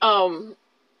a,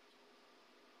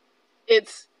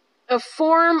 a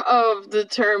form of the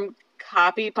term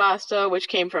copy pasta, which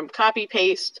came from copy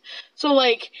paste. So,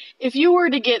 like, if you were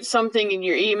to get something in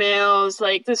your emails,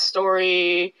 like this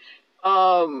story,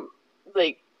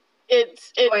 like,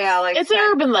 it's an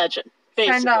urban legend,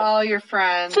 basically. Send to all your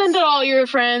friends. Send to all your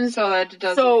friends. So that it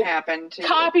doesn't happen to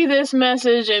copy you. this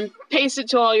message and paste it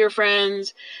to all your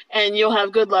friends, and you'll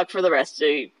have good luck for the rest of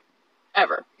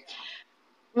ever.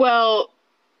 Well,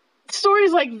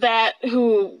 stories like that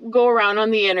who go around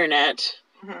on the internet,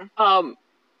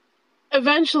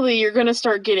 eventually you're going to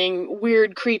start getting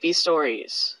weird, creepy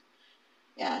stories.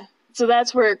 Yeah. So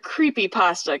that's where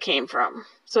creepypasta came from.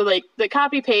 So, like, the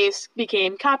copy-paste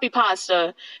became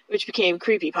copypasta, which became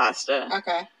creepypasta.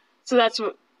 Okay. So that's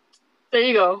what... There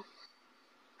you go.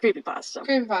 Creepypasta.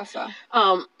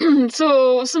 Creepypasta.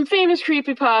 So, some famous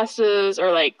creepypastas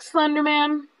are, like, Slender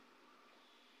Man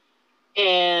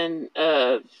and,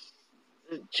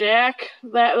 Jack,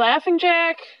 Laughing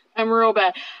Jack. I'm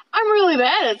really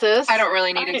bad at this. I don't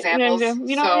really need examples.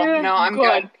 No, I'm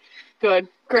good. Good.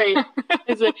 Great.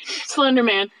 It's like Slender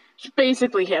Man.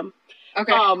 Basically him.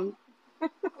 Okay.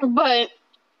 But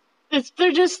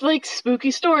they're just like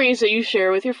spooky stories that you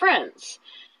share with your friends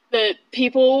that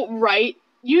people write,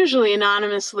 usually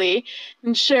anonymously,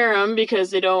 and share them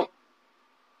because they don't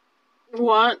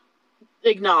want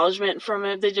acknowledgement from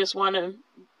it. They just want to,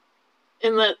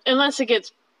 unless it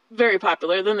gets very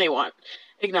popular, then they want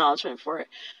acknowledgement for it.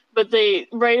 But they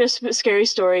write a scary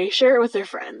story, share it with their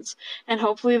friends, and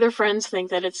hopefully their friends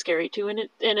think that it's scary too, and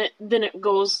then it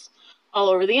goes all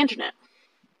over the internet.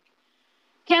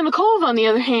 Can the Cove, on the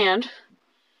other hand,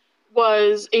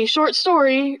 was a short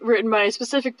story written by a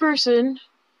specific person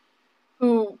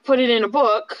who put it in a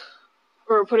book,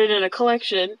 or put it in a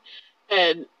collection,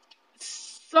 and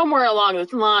somewhere along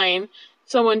the line,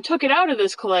 someone took it out of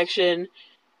this collection,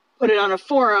 put it on a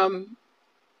forum,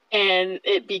 and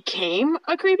it became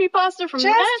a creepypasta from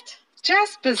that.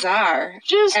 Just bizarre.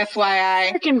 Just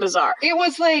FYI. Freaking bizarre. It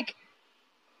was like,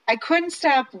 I couldn't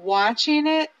stop watching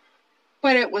it,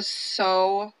 but it was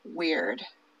so weird.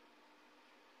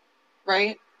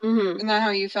 Right? Mm-hmm. Isn't that how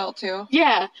you felt too?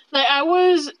 Yeah. Like, I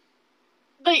was,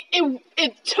 like,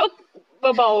 it took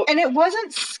about... And it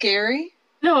wasn't scary.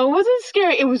 No, it wasn't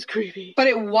scary. It was creepy. But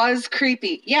it was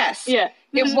creepy. Yes. Yeah.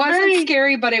 It wasn't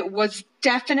scary, but it was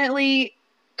definitely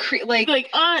you were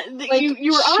on the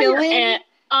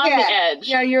edge.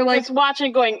 Yeah, you're like just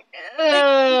watching, going, what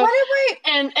am I?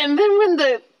 And then when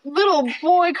the little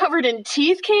boy covered in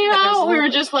teeth came out, we were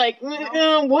just like,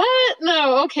 what?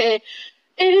 No, okay.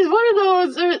 It is one of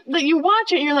those that you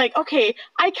watch it and you're like, okay,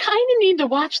 I kind of need to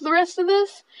watch the rest of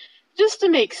this just to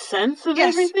make sense of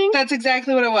everything. That's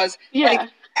exactly what it was. Yeah. Like,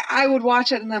 I would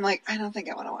watch it and I'm like, I don't think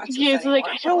I want to watch this anymore.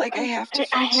 Like, I have to.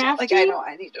 I have to. I know,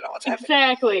 I need to know what's happening.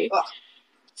 Exactly. Ugh.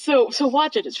 So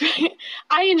watch it. It's really,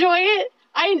 I enjoy it.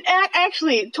 I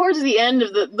actually, towards the end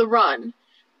of the run,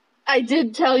 I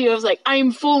did tell you, I was like,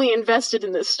 I'm fully invested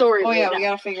in this story. Oh yeah, we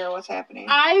gotta figure out what's happening.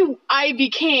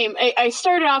 I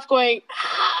started off going,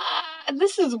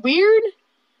 this is weird,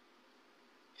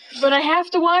 but I have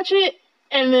to watch it,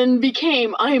 and then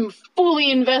I'm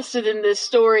fully invested in this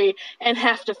story and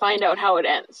have to find out how it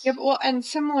ends. Yeah, well, and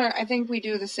similar, I think we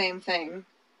do the same thing.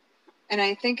 And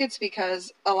I think it's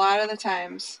because a lot of the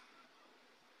times,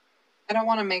 I don't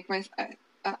want to make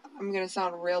I'm going to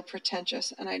sound real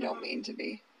pretentious, and I don't mean to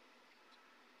be.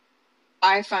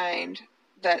 I find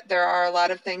that there are a lot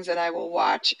of things that I will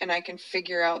watch, and I can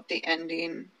figure out the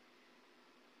ending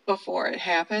before it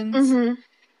happens. Mm-hmm.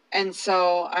 And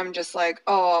so I'm just like,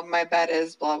 oh, my bet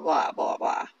is blah, blah, blah,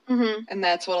 blah. Mm-hmm. And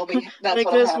that's what'll be, that's like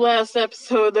what'll this happen. Last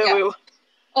episode that we...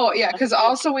 Oh, yeah, because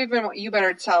also you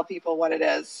better tell people what it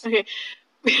is. Okay.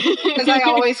 Because I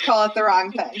always call it the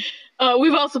wrong thing.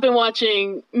 We've also been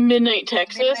watching Midnight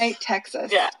Texas. Midnight Texas.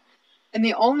 Yeah. And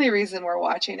the only reason we're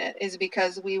watching it is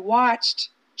because we watched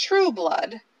True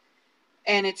Blood,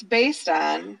 and it's based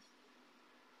on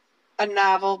a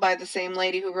novel by the same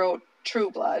lady who wrote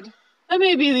True Blood. That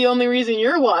may be the only reason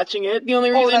you're watching it. The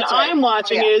only reason I'm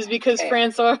watching it is because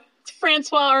Francois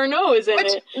Arnault is in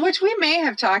it. Which we may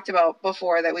have talked about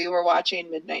before, that we were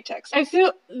watching Midnight Texas. I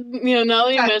feel, now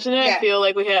that you mention it, I feel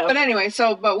like we have. But anyway,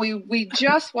 we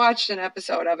just watched an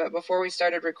episode of it before we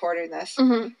started recording this.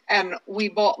 Mm-hmm. And we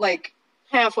both, like...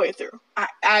 halfway through.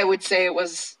 I would say it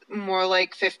was more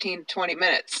like 15 to 20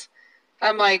 minutes.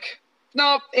 I'm like,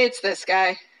 nope, it's this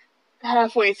guy.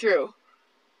 Halfway through.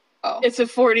 Oh. It's a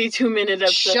 42-minute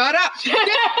episode. Shut up!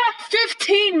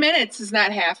 15 minutes is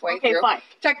not halfway through. Okay, fine.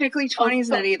 Technically, 20 is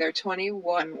not either.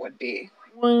 21 would be.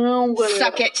 Well, whatever.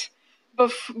 Suck it.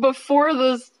 Before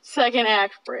the second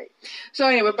act break. So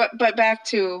anyway, but back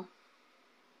to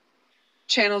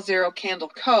Channel Zero Candle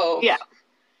Cove. Yeah.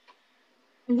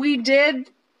 We did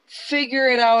figure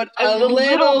it out a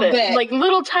little bit. Like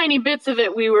little tiny bits of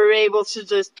it we were able to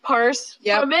just parse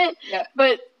from it. Yep.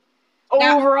 But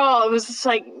overall, it was just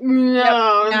like,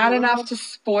 no. Not enough to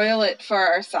spoil it for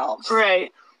ourselves.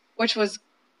 Right. Which was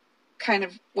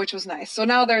nice. So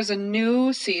now there's a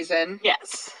new season.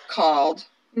 Yes. Called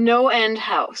No End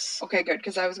House. Okay, good,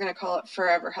 because I was going to call it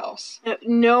Forever House.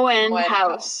 No End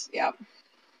House. Yep.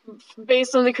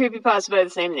 Based on the creepypasta by the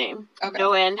same name. Okay.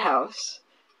 No End House.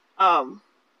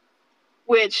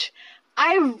 Which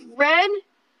I've read,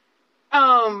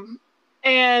 and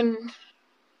I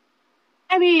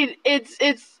mean,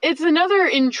 it's another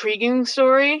intriguing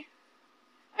story.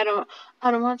 I don't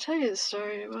want to tell you the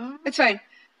story about it. It's fine.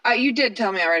 You did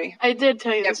tell me already. I did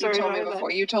tell you the story. You told me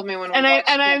before. You told me when we watched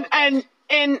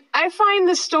and I find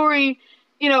the story,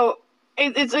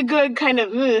 it's a good kind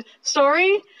of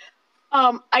story.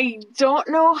 I don't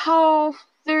know how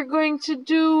they're going to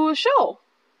do a show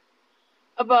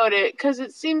about it, because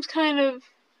it seems kind of,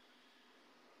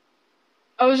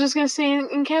 I was just going to say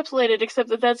encapsulated,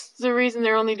 except that's the reason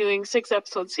they're only doing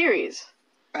 6-episode series.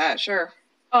 Sure.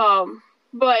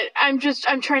 But I'm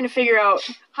trying to figure out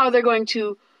how they're going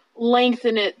to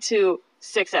lengthen it to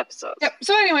 6 episodes. Yep.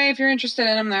 So anyway, if you're interested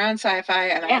in them, they're on Sci-Fi,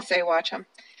 and I say watch them.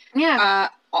 Yeah.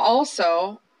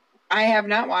 Also, I have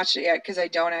not watched it yet because I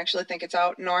don't actually think it's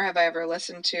out, nor have I ever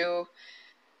listened to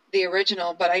the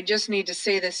original, but I just need to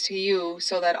say this to you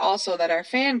so that also that our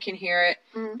fan can hear it,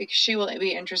 because she will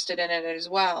be interested in it as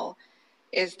well,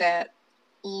 is that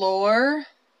Lore,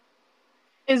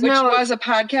 which was a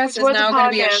podcast, is now going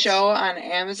to be a show on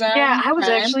Amazon. Yeah, I was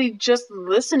actually just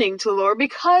listening to Lore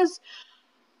because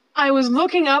I was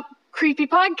looking up creepy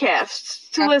podcasts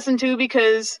to listen to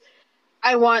because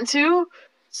I want to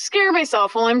scare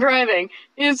myself while I'm driving.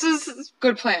 It's just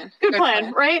good plan. Good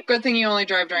plan, right? Good thing you only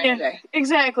drive during the day.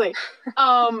 Exactly.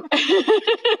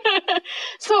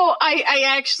 So I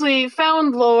actually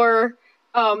found Lore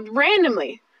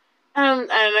randomly, and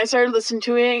I started listening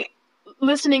to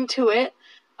it.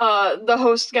 The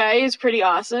host guy is pretty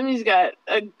awesome. He's got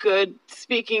a good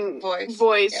speaking voice.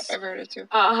 Yep, I've heard it too.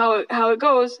 How it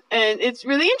goes, and it's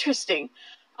really interesting.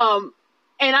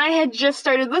 And I had just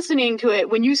started listening to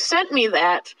it when you sent me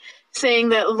that, saying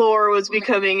that Lore was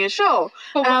becoming a show.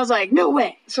 And I was like, no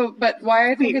way. But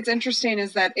why I think it's interesting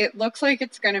is that it looks like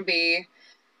it's going to be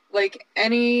like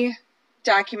any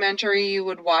documentary you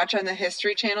would watch on the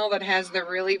History Channel that has the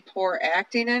really poor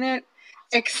acting in it,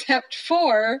 except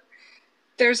for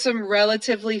there's some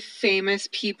relatively famous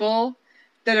people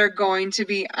that are going to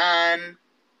be on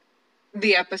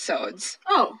the episodes.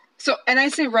 Oh. So, and I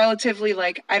say relatively,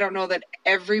 like, I don't know that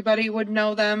everybody would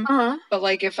know them, but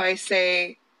like if I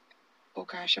say, oh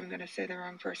gosh, I'm going to say the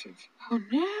wrong person's. Oh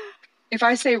no. If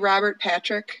I say Robert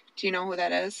Patrick, do you know who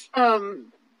that is?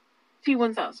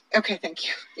 T-1000. Okay, thank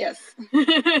you. Yes.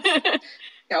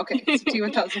 Yeah, okay, it's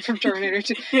T-1000 from Terminator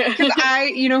 2.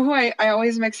 Because you know who I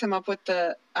always mix him up with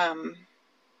the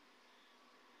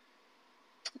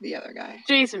other guy.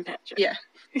 Jason Patrick. Yeah.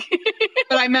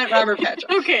 But I meant Robert Patrick.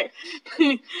 Okay.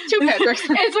 Two Patricks.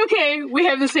 It's okay. We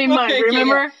have the same mind,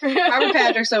 remember? Yeah. Robert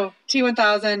Patrick, so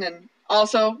T-1000, and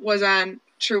also was on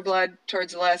True Blood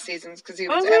towards the last seasons because he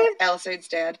was Alisade's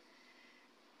dad.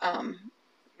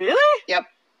 Really? Yep.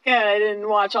 Yeah, I didn't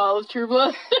watch all of True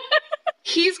Blood.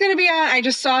 He's going to be on. I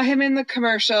just saw him in the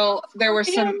commercial. There were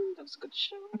some. That was a good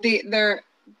show.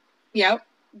 Yep.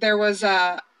 There was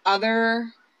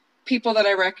other people that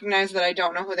I recognize that I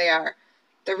don't know who they are.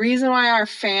 The reason why our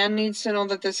fan needs to know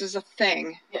that this is a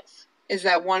thing is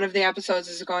that one of the episodes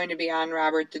is going to be on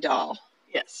Robert the Doll.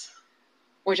 Yes.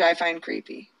 Which I find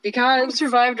creepy. Because... Who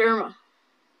survived Irma?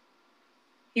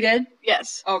 He did?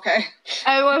 Yes. Okay.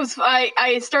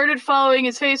 I started following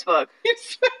his Facebook.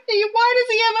 Why does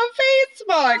he have a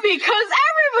Facebook? Because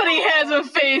everybody has a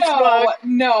Facebook.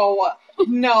 No.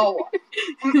 Nuh-uh,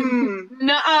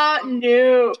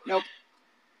 no. Nope.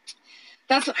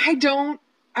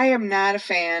 I am not a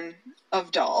fan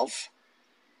of dolls.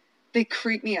 They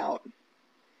creep me out.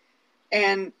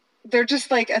 And they're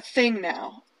just like a thing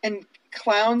now. And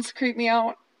clowns creep me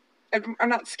out. I'm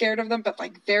not scared of them, but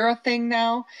like they're a thing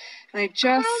now. And I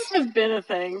just... Clowns have been a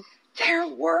thing. They're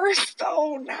worse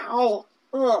though now.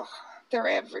 Ugh. They're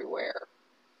everywhere.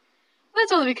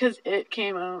 That's only because it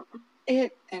came out.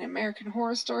 It and American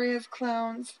Horror Story has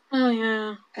clowns. Oh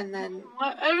yeah. And then...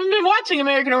 I haven't been watching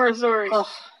American Horror Story. Ugh,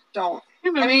 don't.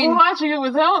 You've been watching it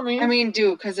without me. I mean,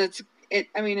 do, because it's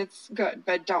good,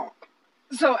 but don't.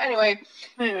 So, Anyways,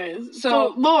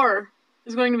 so Lore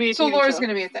is going to be a TV So Lore's show. going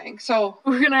to be a thing. So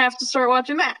we're going to have to start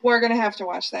watching that. We're going to have to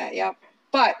watch that, yep.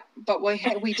 But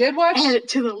we did watch. Add it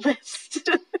to the list.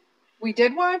 We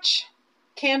did watch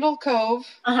Candle Cove.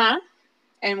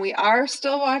 And we are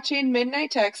still watching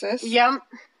Midnight Texas. Yep.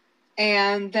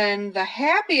 And then the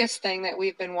happiest thing that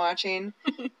we've been watching,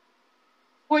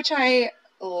 which I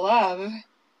love,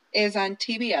 is on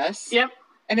TBS. Yep.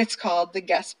 And it's called The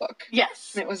Guest Book.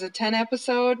 Yes. And it was a 10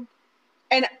 episode.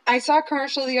 And I saw a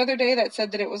commercial the other day that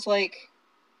said that it was like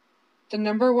the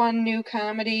 #1 new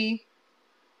comedy.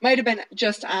 Might have been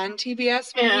just on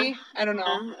TBS, maybe. Yeah. I don't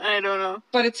know. I don't know.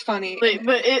 But it's funny. Like,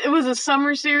 but it was a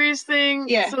summer series thing.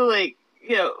 Yeah. So, like,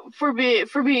 you know, for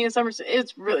being a summer series,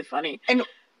 it's really funny. And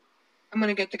I'm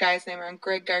going to get the guy's name wrong.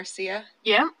 Greg Garcia.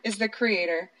 Yeah. Is the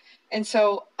creator. And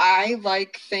so I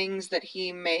like things that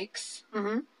he makes.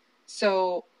 Mm-hmm.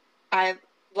 So I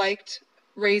liked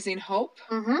Raising Hope.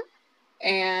 Mm-hmm.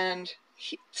 And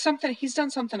he's done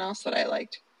something else that I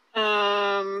liked.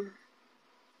 My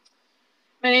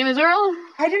Name is Earl.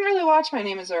 I didn't really watch My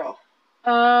Name is Earl.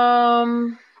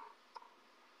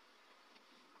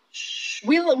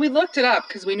 We looked it up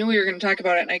because we knew we were going to talk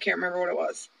about it, and I can't remember what it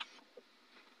was.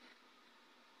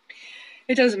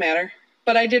 It doesn't matter.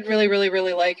 But I did really, really,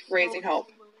 really like Raising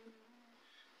Hope.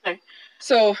 Okay.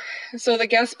 So the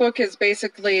guest book is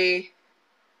basically...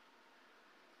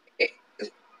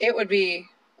 It would be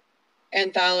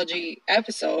anthology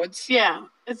episodes. Yeah,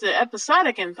 it's an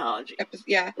episodic anthology.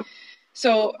 Yeah.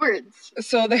 So words.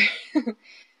 So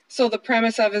the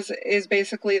premise of it is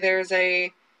basically there's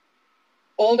a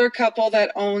older couple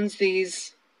that owns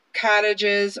these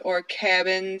cottages or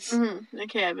cabins. Mm-hmm. The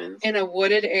cabins in a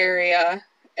wooded area,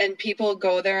 and people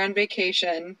go there on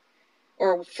vacation,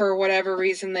 or for whatever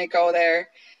reason they go there.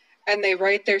 And they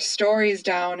write their stories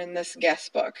down in this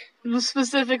guest book.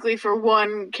 Specifically for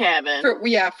one cabin. For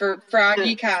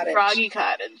Froggy Cottage. Froggy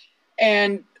Cottage.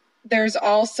 And there's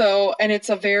also, and it's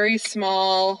a very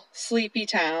small, sleepy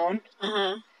town.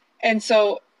 Uh-huh. And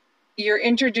so you're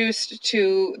introduced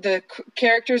to the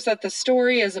characters that the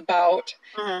story is about.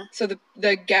 Uh-huh. So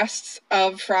the guests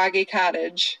of Froggy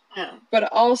Cottage. Yeah.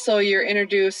 But also you're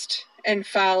introduced and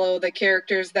follow the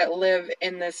characters that live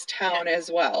in this town as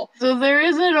well. So there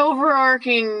is an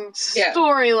overarching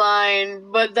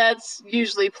storyline, but that's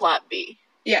usually plot B.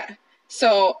 Yeah.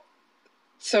 So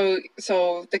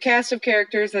the cast of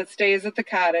characters that stays at the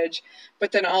cottage,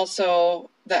 but then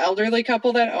also the elderly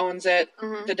couple that owns it,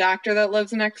 mm-hmm. the doctor that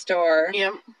lives next door,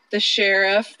 yep. the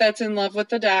sheriff that's in love with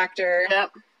the doctor, yep.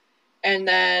 and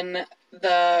then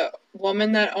the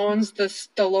woman that owns the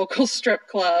local strip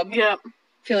club. Yep.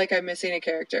 I feel like I'm missing a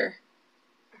character.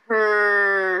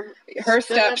 Her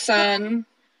stepson,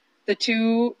 the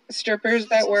two strippers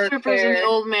that work there. And the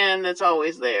old man that's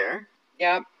always there.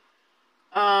 Yep.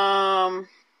 The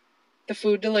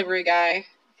food delivery guy.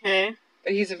 Okay.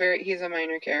 But he's a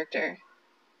minor character.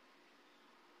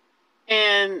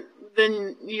 And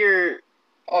then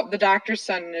the doctor's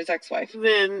son and his ex-wife.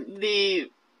 Then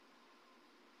the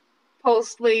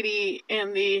post lady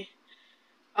and the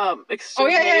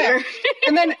exterminator. Oh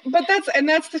yeah. and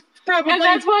that's the probably. And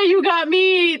that's why you got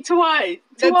me to watch.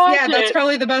 That's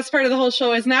probably the best part of the whole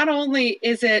show. Is not only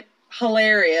is it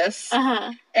hilarious,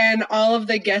 and all of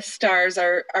the guest stars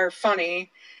are funny,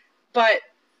 but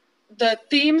the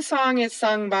theme song is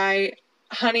sung by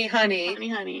Honey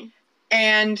Honey,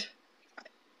 and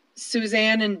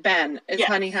Suzanne and Ben is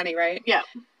Honey Honey, right? Yeah,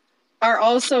 are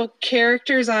also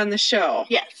characters on the show.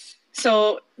 Yes.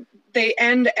 So they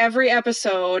end every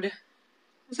episode.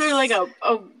 Is there like a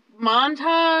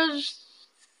montage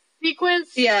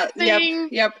sequence? Yeah. Thing?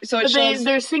 Yep. So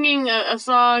they're singing a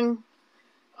song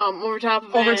over top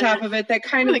of it. That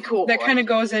kind really of cool. That kind of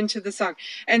goes into the song,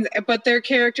 but they're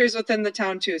characters within the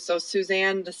town too. So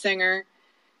Suzanne, the singer,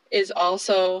 is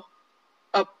also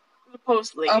a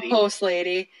post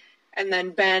lady, and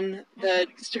then Ben, the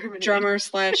drummer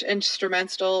 /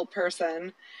 instrumental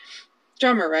person.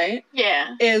 Drummer, right?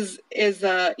 Yeah. Is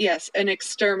an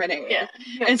exterminator. Yeah.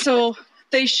 And so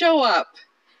they show up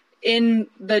in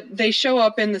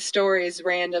the stories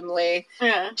randomly,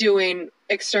 doing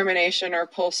extermination or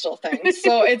postal things.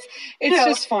 So it's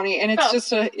just funny, and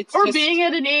it's being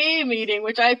at an AA meeting,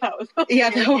 which I thought was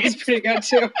that was pretty good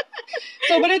too.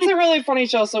 But it's a really funny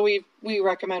show, so we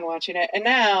recommend watching it. And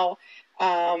now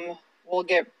we'll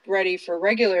get ready for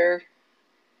regular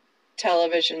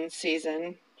television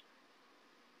season.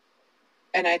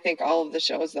 And I think all of the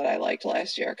shows that I liked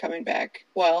last year are coming back.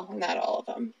 Well, not all of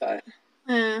them, but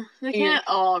they can't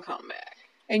all come back.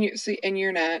 And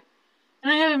you're not.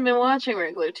 And I haven't been watching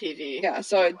regular TV. Yeah,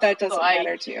 so that doesn't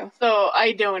matter to you. So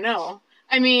I don't know.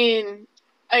 I mean,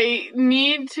 I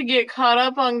need to get caught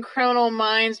up on Criminal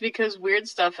Minds because weird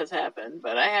stuff has happened,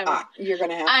 but I haven't. You're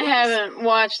gonna have. I haven't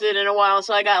watched it in a while,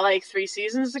 so I got like 3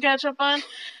 seasons to catch up on.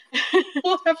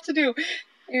 We'll have to do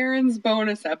Aaron's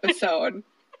bonus episode.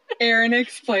 Aaron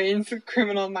explains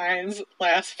Criminal Minds'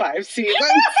 last 5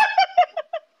 seasons.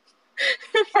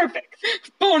 Perfect.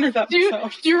 Bonus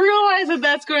episode. Do you realize that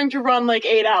that's going to run like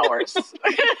 8 hours?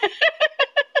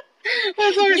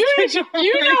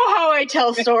 You know how I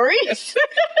tell stories.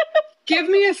 Give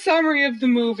me a summary of the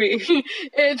movie.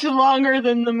 It's longer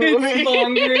than the movie. It's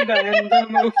longer than the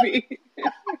movie.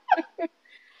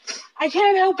 I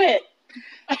can't help it.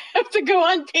 I have to go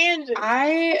on tangents. I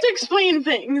have to explain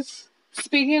things.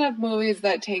 Speaking of movies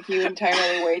that take you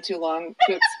entirely way too long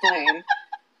to explain,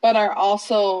 but are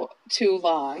also too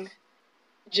long,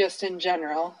 just in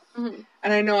general. Mm-hmm.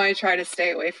 And I know I try to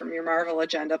stay away from your Marvel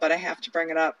agenda, but I have to bring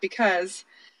it up because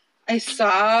I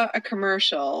saw a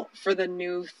commercial for the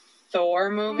new Thor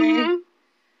movie. Mm-hmm.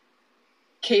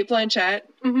 Cate Blanchett.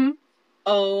 Mm-hmm.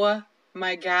 Oh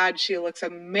my God, she looks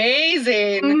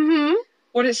amazing. Mm-hmm.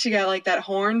 What does she got, like that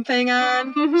horn thing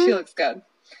on? Mm-hmm. She looks good.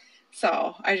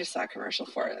 So I just saw a commercial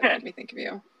for it. That made me think of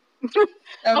you.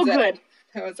 Oh, good.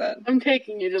 That was it. I'm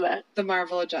taking you to that. The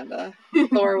Marvel agenda.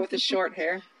 Thor with his short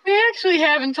hair. We actually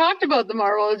haven't talked about the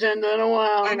Marvel agenda in a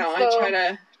while. I know. So.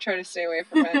 I try to stay away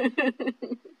from it.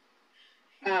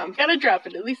 Gotta drop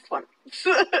it at least once.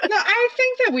 No, I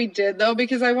think that we did though,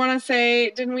 because I want to say,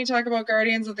 didn't we talk about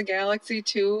Guardians of the Galaxy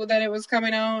 2 that it was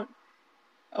coming out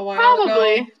a while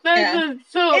Probably. ago? Yeah.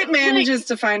 So it manages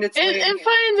to find its way. It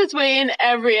finds its way in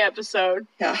every episode.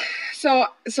 Yeah. So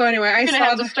anyway, I'm gonna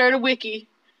have to start a wiki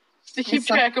to keep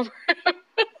track of her.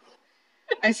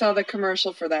 I saw the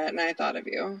commercial for that and I thought of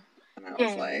you. And I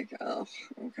was like, oh,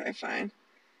 okay, fine.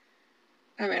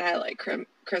 I mean, I like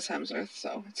Chris Hemsworth,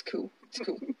 so it's cool. It's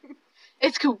cool.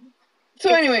 It's cool.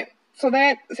 So anyway, so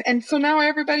now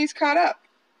everybody's caught up.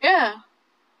 Yeah.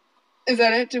 Is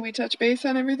that it? Did we touch base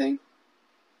on everything?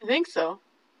 I think so.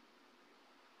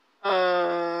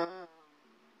 Yeah.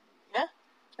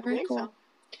 Very cool. So.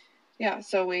 Yeah,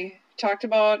 so we talked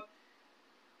about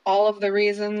all of the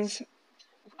reasons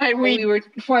why we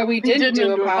didn't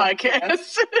do a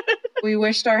podcast. We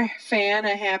wished our fan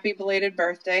a happy belated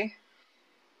birthday.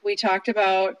 We talked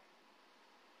about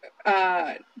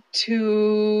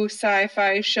 2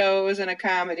 sci-fi shows and a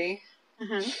comedy.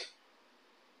 Mm-hmm.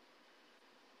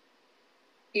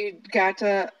 You got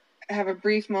to have a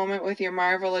brief moment with your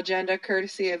Marvel agenda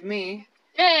courtesy of me.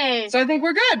 Yay! So I think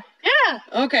we're good. Yeah.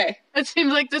 Okay. That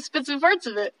seems like the spits and parts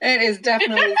of it. It is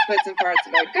definitely the spits and parts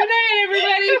of it. Good night,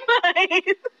 everybody.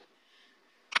 Good night.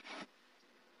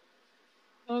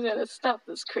 I gotta stop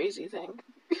this crazy thing.